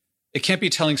 It can't be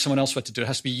telling someone else what to do. It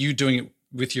has to be you doing it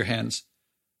with your hands.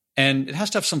 And it has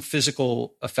to have some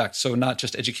physical effect. So not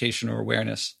just education or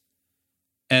awareness.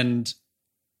 And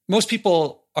most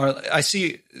people are, I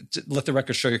see, let the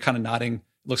record show you're kind of nodding. It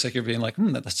looks like you're being like,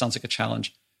 that sounds like a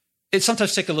challenge. It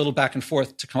sometimes takes a little back and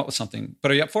forth to come up with something,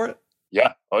 but are you up for it?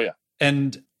 Yeah. Oh yeah.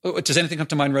 And does anything come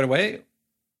to mind right away?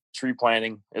 Tree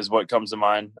planting is what comes to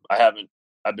mind.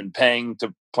 I've been paying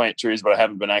to plant trees, but I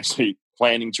haven't been actually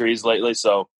planting trees lately.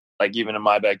 So like even in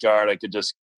my backyard, I could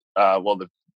just, one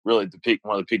of the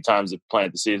peak times to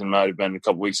plant the season might have been a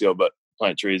couple weeks ago, but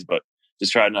plant trees, but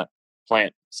just trying to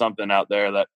plant something out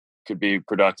there that could be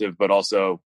productive, but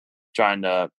also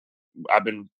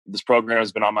this program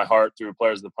has been on my heart through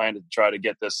Players of the Planet to try to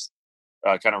get this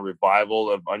kind of revival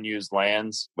of unused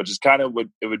lands, which is kind of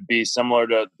it would be similar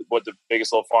to what the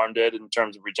Biggest Little Farm did in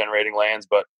terms of regenerating lands,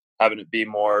 but having it be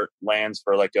more lands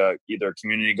for like either a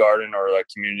community garden or like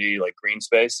community like green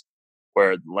space,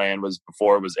 where the land was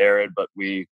before it was arid, but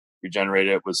we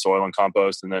regenerated it with soil and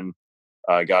compost, and then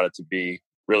got it to be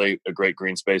really a great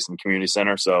green space and community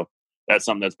center. So that's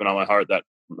something that's been on my heart that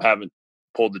I haven't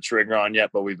pulled the trigger on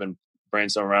yet, but we've been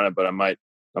brainstorming around it. But I might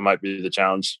be the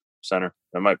challenge center.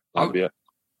 That might be it.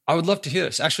 I would love to hear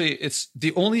this. Actually, it's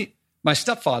my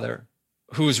stepfather,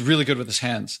 who is really good with his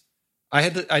hands. I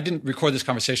didn't record this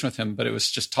conversation with him, but it was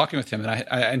just talking with him, and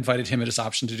I invited him at his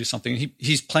option to do something.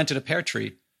 He's planted a pear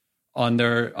tree in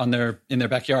their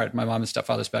backyard, my mom and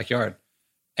stepfather's backyard.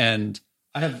 And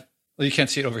you can't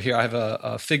see it over here. I have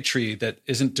a fig tree that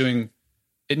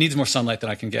it needs more sunlight than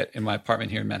I can get in my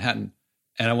apartment here in Manhattan.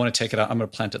 And I want to take it out. I'm going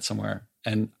to plant it somewhere.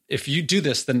 And if you do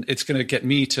this, then it's going to get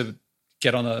me to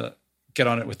get on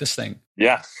it with this thing.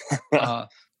 Yeah.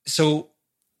 So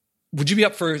would you be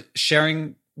up for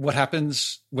sharing what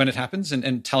happens when it happens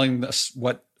and telling us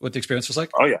what the experience was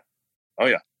like? Oh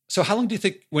yeah. So when do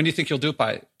you think you'll do it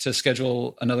by to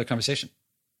schedule another conversation?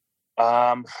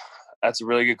 That's a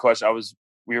really good question.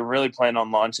 We were really planning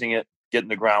on launching it, getting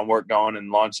the groundwork going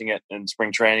and launching it in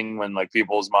spring training when like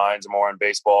people's minds are more on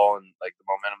baseball and like the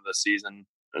momentum of the season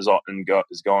is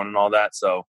going and all that.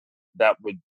 So that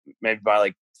would maybe by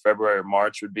like February or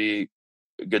March would be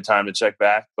a good time to check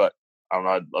back. But I don't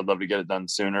know. I'd love to get it done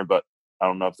sooner, but I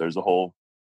don't know if there's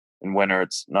in winter,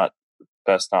 it's not the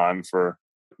best time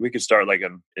we could start like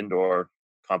an indoor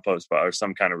compost spot or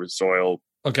some kind of soil.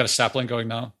 Oh, got a sapling going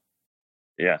now?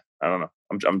 Yeah. I don't know.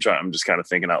 I'm just kind of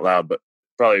thinking out loud, but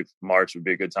probably March would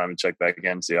be a good time to check back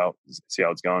again, see how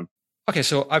it's going. Okay.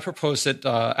 So I propose that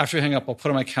after we hang up, I'll put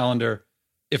on my calendar.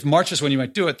 If March is when you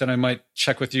might do it, then I might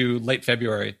check with you late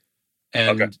February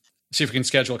and see if we can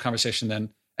schedule a conversation then.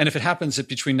 And if it happens that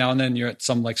between now and then you're at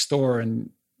some like store and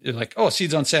you're like, oh,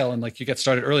 seeds on sale, and like you get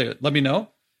started earlier, let me know.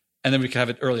 And then we can have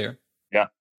it earlier. Yeah.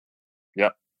 Yeah.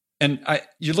 And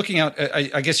you're looking out,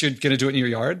 I guess you're going to do it in your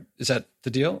yard. Is that the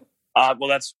deal? Well,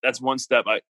 that's one step.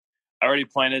 I already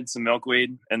planted some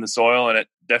milkweed in the soil and it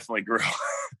definitely grew.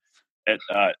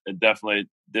 It definitely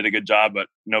did a good job, but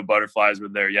no butterflies were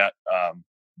there yet.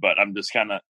 But I'm just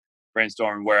kind of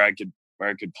brainstorming where I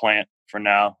could plant for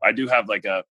now. I do have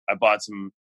I bought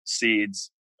some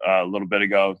seeds a little bit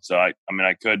ago. So I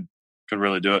could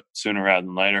really do it sooner rather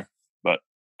than later, but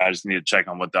I just need to check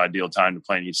on what the ideal time to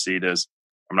plant each seed is.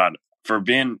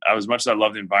 As much as I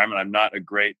love the environment, I'm not a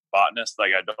great botanist.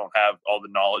 Like I don't have all the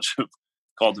knowledge of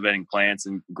cultivating plants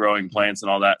and growing plants and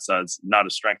all that. So it's not a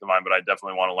strength of mine, but I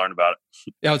definitely want to learn about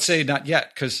it. Yeah, I would say not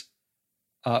yet. Cause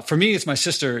for me, it's my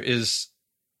sister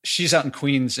she's out in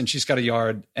Queens and she's got a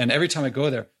yard. And every time I go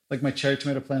there, like my cherry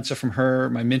tomato plants are from her,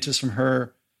 my mint is from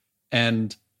her.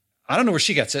 And I don't know where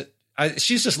she gets it.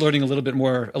 She's just learning a little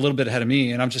bit ahead of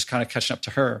me. And I'm just kind of catching up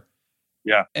to her.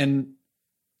 Yeah. And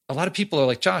a lot of people are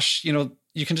like, Josh,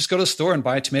 you can just go to the store and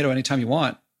buy a tomato anytime you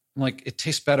want. I'm like, it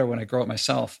tastes better when I grow it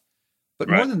myself. But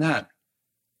more than that,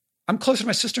 I'm closer to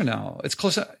my sister now. It's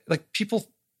closer. Like people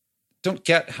don't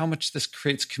get how much this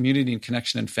creates community and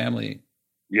connection and family.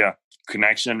 Yeah.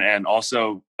 Connection and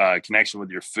also connection with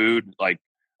your food. Like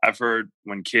I've heard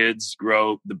when kids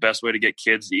grow, the best way to get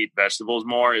kids to eat vegetables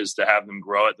more is to have them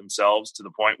grow it themselves to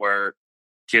the point where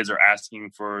kids are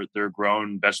asking for their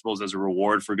grown vegetables as a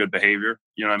reward for good behavior.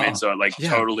 You know what I mean? So it like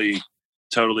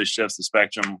totally shifts the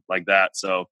spectrum like that.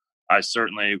 So I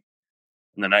certainly,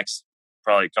 in the next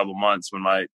probably couple months, when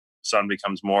my son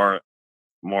becomes more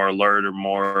alert or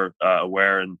more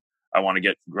aware, and I want to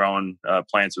get growing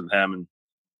plants with him and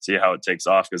see how it takes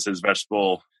off, because his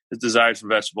desire for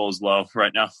vegetables is low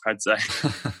right now. I'd say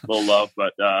a little low,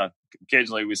 but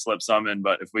occasionally we slip some in.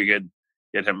 But if we could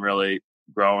get him really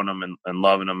growing them and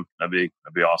loving them, that'd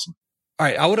be awesome. All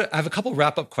right, I have a couple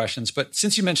wrap up questions, but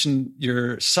since you mentioned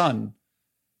your son,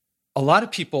 a lot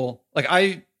of people, like,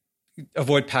 I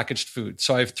avoid packaged food,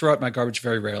 so I throw out my garbage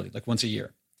very rarely, like once a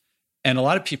year. And a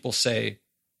lot of people say,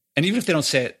 and even if they don't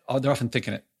say it, they're often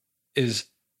thinking it is,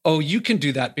 oh, you can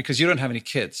do that because you don't have any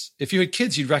kids. If you had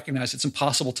kids, you'd recognize it's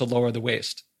impossible to lower the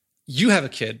waste. You have a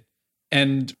kid,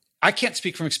 and I can't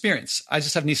speak from experience. I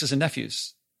just have nieces and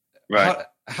nephews. Right.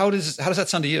 How does that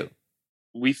sound to you?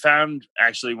 We found,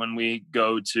 actually, when we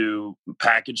go to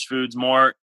packaged foods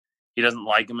more, he doesn't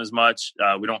like them as much.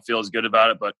 We don't feel as good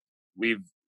about it, but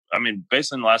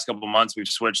basically in the last couple of months, we've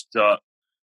switched to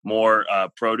more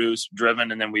produce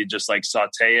driven, and then we just like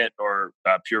saute it or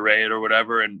puree it or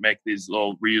whatever, and make these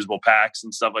little reusable packs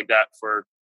and stuff like that for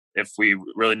if we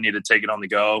really need to take it on the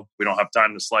go. We don't have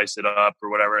time to slice it up or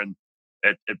whatever, and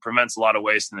it prevents a lot of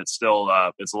waste, and it's still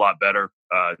it's a lot better.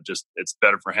 It's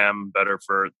better for him, better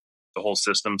for the whole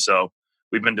system. So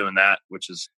we've been doing that, which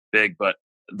is big. But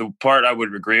the part I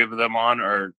would agree with them on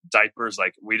are diapers.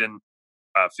 Like, we didn't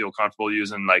feel comfortable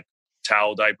using like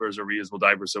towel diapers or reusable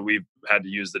diapers, so we've had to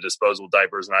use the disposable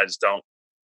diapers. And I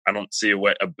don't see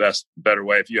a better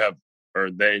way. If you have, or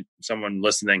someone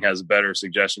listening has a better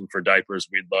suggestion for diapers,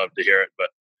 we'd love to hear it. But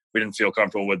we didn't feel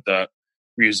comfortable with the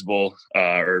reusable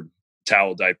or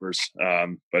towel diapers.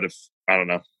 But I don't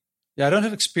know. Yeah, I don't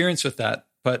have experience with that.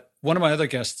 But one of my other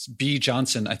guests, B.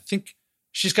 Johnson, I think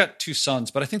she's got 2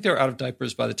 sons, but I think they were out of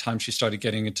diapers by the time she started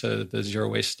getting into the zero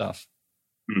waste stuff.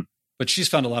 But she's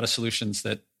found a lot of solutions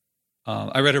that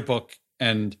I read her book,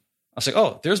 and I was like,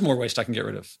 oh, there's more waste I can get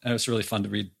rid of. And it was really fun to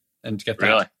read and get that.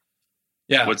 Really?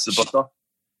 Yeah. What's the book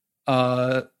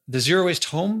called? The Zero Waste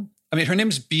Home. I mean, her name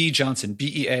is B. Johnson.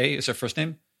 BEA is her first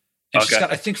name. And she's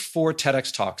got, I think, 4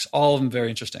 TEDx talks, all of them very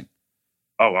interesting.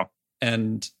 Oh, wow.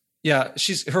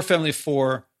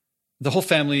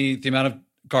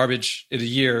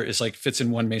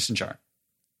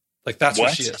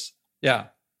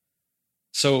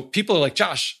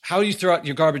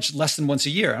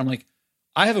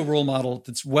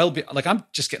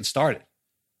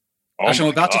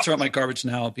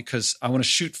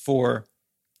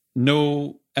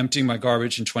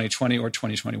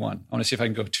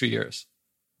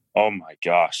 Oh my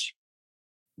gosh.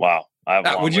 Wow.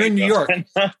 When you're in New York,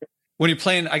 when you're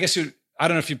playing, I guess I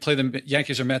don't know if you play the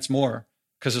Yankees or Mets more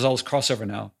because there's all this crossover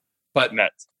now. But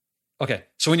Mets. Okay.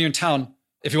 So when you're in town,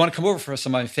 if you want to come over for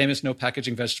some of my famous no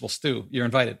packaging vegetable stew, you're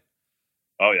invited.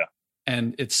 Oh yeah.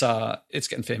 And it's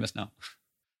getting famous now.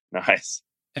 Nice.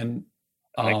 And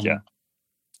Heck yeah.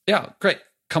 Yeah, great.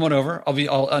 Come on over.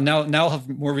 Now I'll have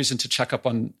more reason to check up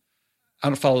on. I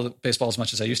don't follow baseball as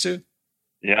much as I used to.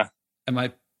 Yeah. And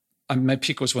my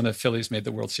peak was when the Phillies made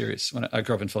the World Series when I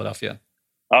grew up in Philadelphia.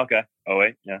 Okay. Oh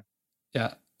wait. Yeah.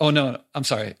 Yeah. Oh no, I'm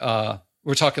sorry.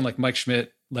 We're talking like Mike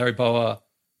Schmidt, Larry Boa,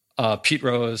 Pete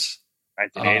Rose.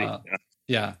 1980.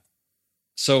 Yeah.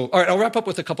 So, all right, I'll wrap up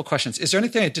with a couple questions. Is there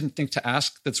anything I didn't think to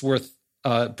ask that's worth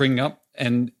bringing up?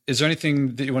 And is there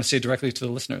anything that you want to say directly to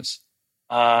the listeners?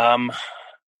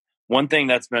 One thing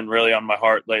that's been really on my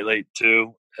heart lately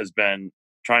too has been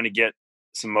trying to get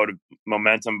some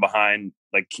momentum behind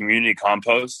like community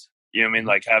compost. You know what I mean?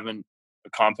 Like having a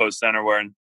compost center where,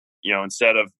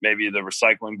 instead of maybe the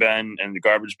recycling bin and the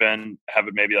garbage bin, have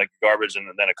it maybe like garbage and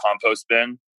then a compost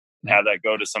bin. Have that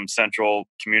go to some central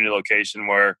community location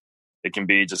where it can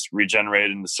be just regenerated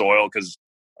in the soil. Because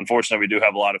unfortunately, we do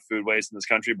have a lot of food waste in this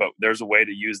country, but there's a way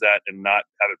to use that and not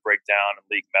have it break down and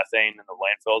leak methane in the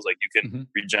landfills. Like, you can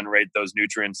regenerate those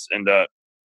nutrients into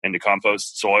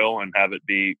compost soil and have it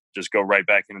just go right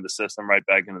back into the system, right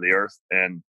back into the earth,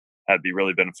 and that'd be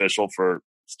really beneficial for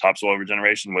topsoil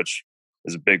regeneration, which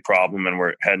is a big problem. And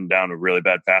we're heading down a really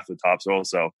bad path with topsoil.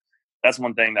 So that's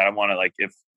one thing that I want to, like,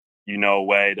 if a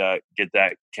way to get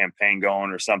that campaign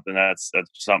going or something, that's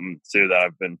something too that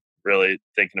I've been really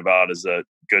thinking about as a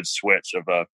good switch of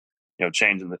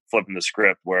flipping the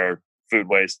script, where food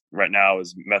waste right now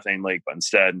is methane leak, but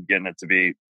instead getting it to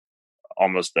be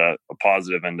almost a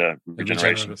positive into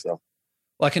regeneration. So,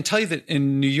 well, I can tell you that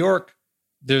in New York,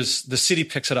 the city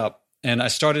picks it up, and I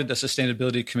started a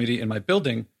sustainability committee in my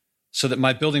building so that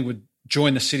my building would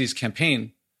join the city's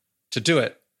campaign to do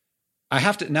it. I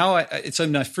have to now. It's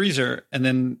in my freezer, and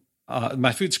then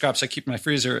my food scraps I keep in my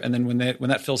freezer, and then when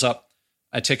that fills up,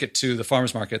 I take it to the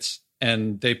farmers markets,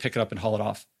 and they pick it up and haul it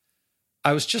off.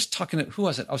 I was just talking to who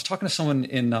was it? I was talking to someone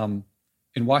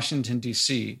in Washington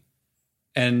D.C.,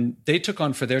 and they took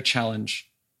on for their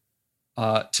challenge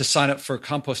to sign up for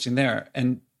composting there,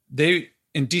 and they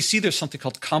in D.C. there's something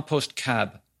called Compost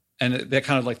Cab, and they're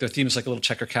kind of like their theme is like a little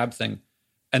checker cab thing,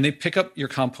 and they pick up your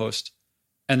compost,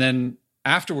 and then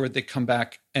afterward, they come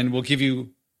back and will give you,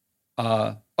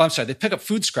 they pick up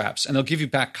food scraps and they'll give you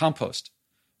back compost.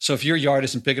 So if your yard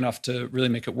isn't big enough to really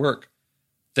make it work,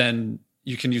 then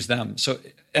you can use them. So,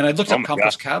 and I looked up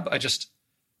Compost Cab.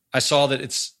 I saw that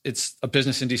it's a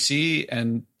business in DC.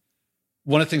 And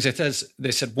one of the things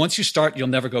they said, once you start, you'll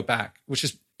never go back,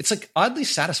 it's like oddly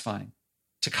satisfying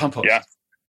to compost. Yeah.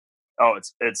 Oh,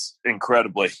 it's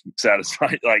incredibly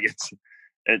satisfying. Like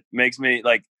it makes me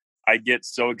like, I get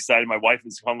so excited. My wife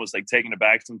is almost like taking it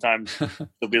back sometimes.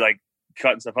 She'll be like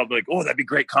cutting stuff up, like, "Oh, that'd be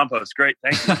great compost. Great,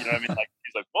 thank you." You know what I mean? Like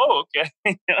she's like, "Whoa, okay."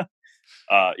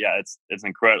 Yeah, it's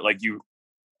incredible. Like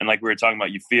like we were talking about,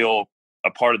 you feel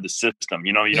a part of the system.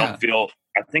 You know, you don't feel.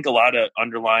 I think a lot of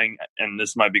underlying, and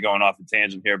this might be going off a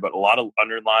tangent here, but a lot of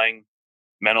underlying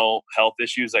mental health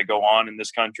issues that go on in this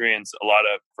country and a lot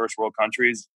of first world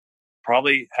countries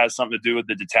probably has something to do with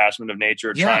the detachment of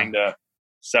nature, trying to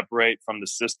separate from the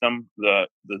system, the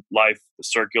life, the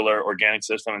circular organic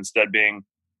system, instead being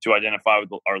to identify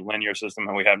with our linear system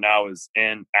that we have now is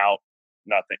in, out,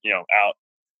 nothing, out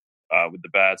with the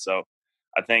bad. So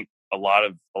I think a lot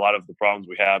of the problems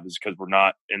we have is because we're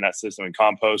not in that system, and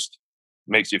compost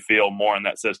makes you feel more in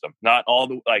that system. Not all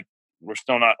we're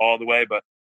still not all the way, but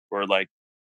we're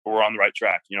on the right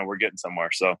track. We're getting somewhere.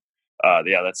 So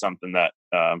that's something that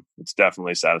it's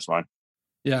definitely satisfying.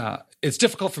 Yeah, it's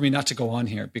difficult for me not to go on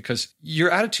here because your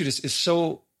attitude is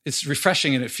so, it's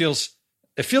refreshing, and it feels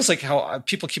like how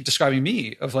people keep describing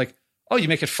me of like, oh, you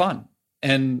make it fun,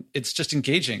 and it's just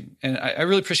engaging. And I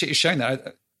really appreciate you sharing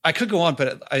that. I could go on,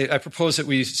 but I propose that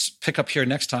we pick up here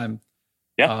next time.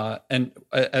 Yeah. And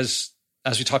as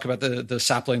we talk about the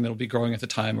sapling that'll be growing at the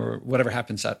time or whatever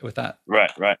happens with that. Right.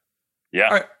 Yeah.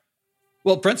 All right.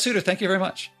 Well, Brent Suter, thank you very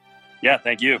much. Yeah,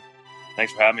 thank you.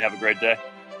 Thanks for having me. Have a great day.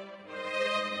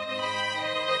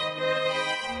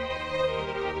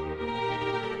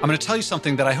 I'm going to tell you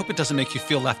something that I hope it doesn't make you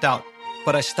feel left out,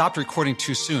 but I stopped recording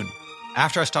too soon.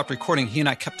 After I stopped recording, he and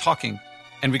I kept talking,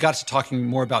 and we got to talking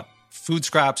more about food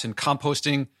scraps and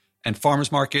composting and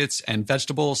farmers markets and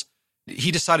vegetables.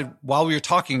 He decided while we were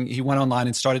talking, he went online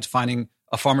and started finding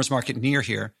a farmers market near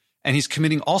here. And he's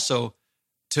committing also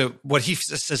to what he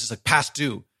says is like past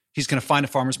due. He's going to find a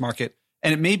farmers market.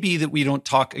 And it may be that we don't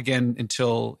talk again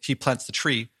until he plants the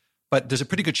tree, but there's a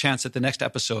pretty good chance that the next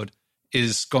episode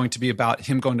is going to be about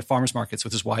him going to farmers markets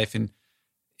with his wife. And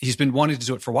he's been wanting to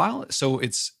do it for a while. So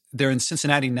they're in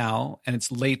Cincinnati now, and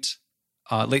it's late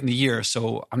in the year.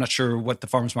 So I'm not sure what the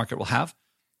farmers market will have.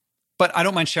 But I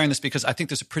don't mind sharing this because I think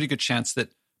there's a pretty good chance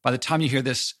that by the time you hear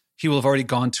this, he will have already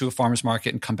gone to a farmer's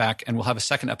market and come back, and we'll have a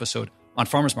second episode on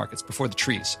farmers markets before the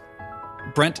trees.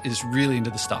 Brent is really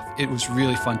into the stuff. It was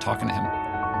really fun talking to him.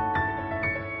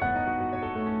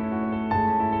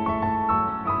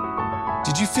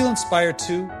 Did you feel inspired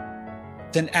too?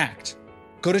 Then act.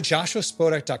 Go to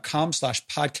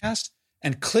joshuaspodek.com/podcast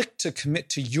and click to commit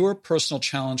to your personal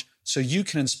challenge so you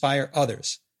can inspire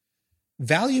others.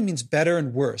 Value means better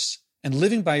and worse, and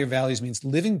living by your values means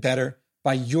living better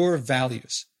by your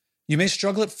values. You may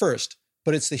struggle at first,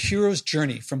 but it's the hero's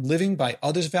journey from living by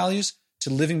others' values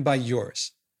to living by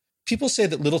yours. People say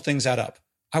that little things add up.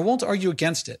 I won't argue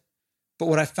against it, but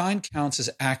what I find counts is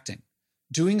acting.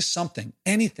 Doing something,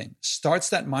 anything, starts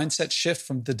that mindset shift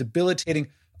from the debilitating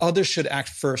others should act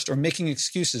first or making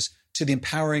excuses to the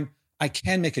empowering I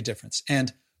can make a difference,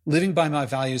 and living by my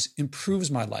values improves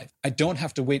my life. I don't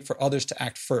have to wait for others to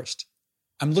act first.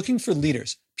 I'm looking for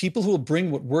leaders, people who will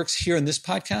bring what works here in this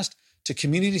podcast to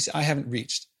communities I haven't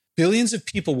reached. Billions of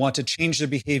people want to change their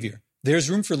behavior. There's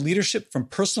room for leadership, from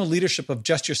personal leadership of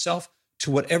just yourself to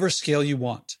whatever scale you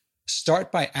want.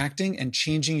 Start by acting and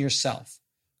changing yourself.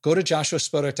 Go to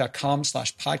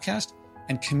joshuaspodek.com/podcast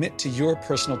and commit to your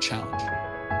personal challenge.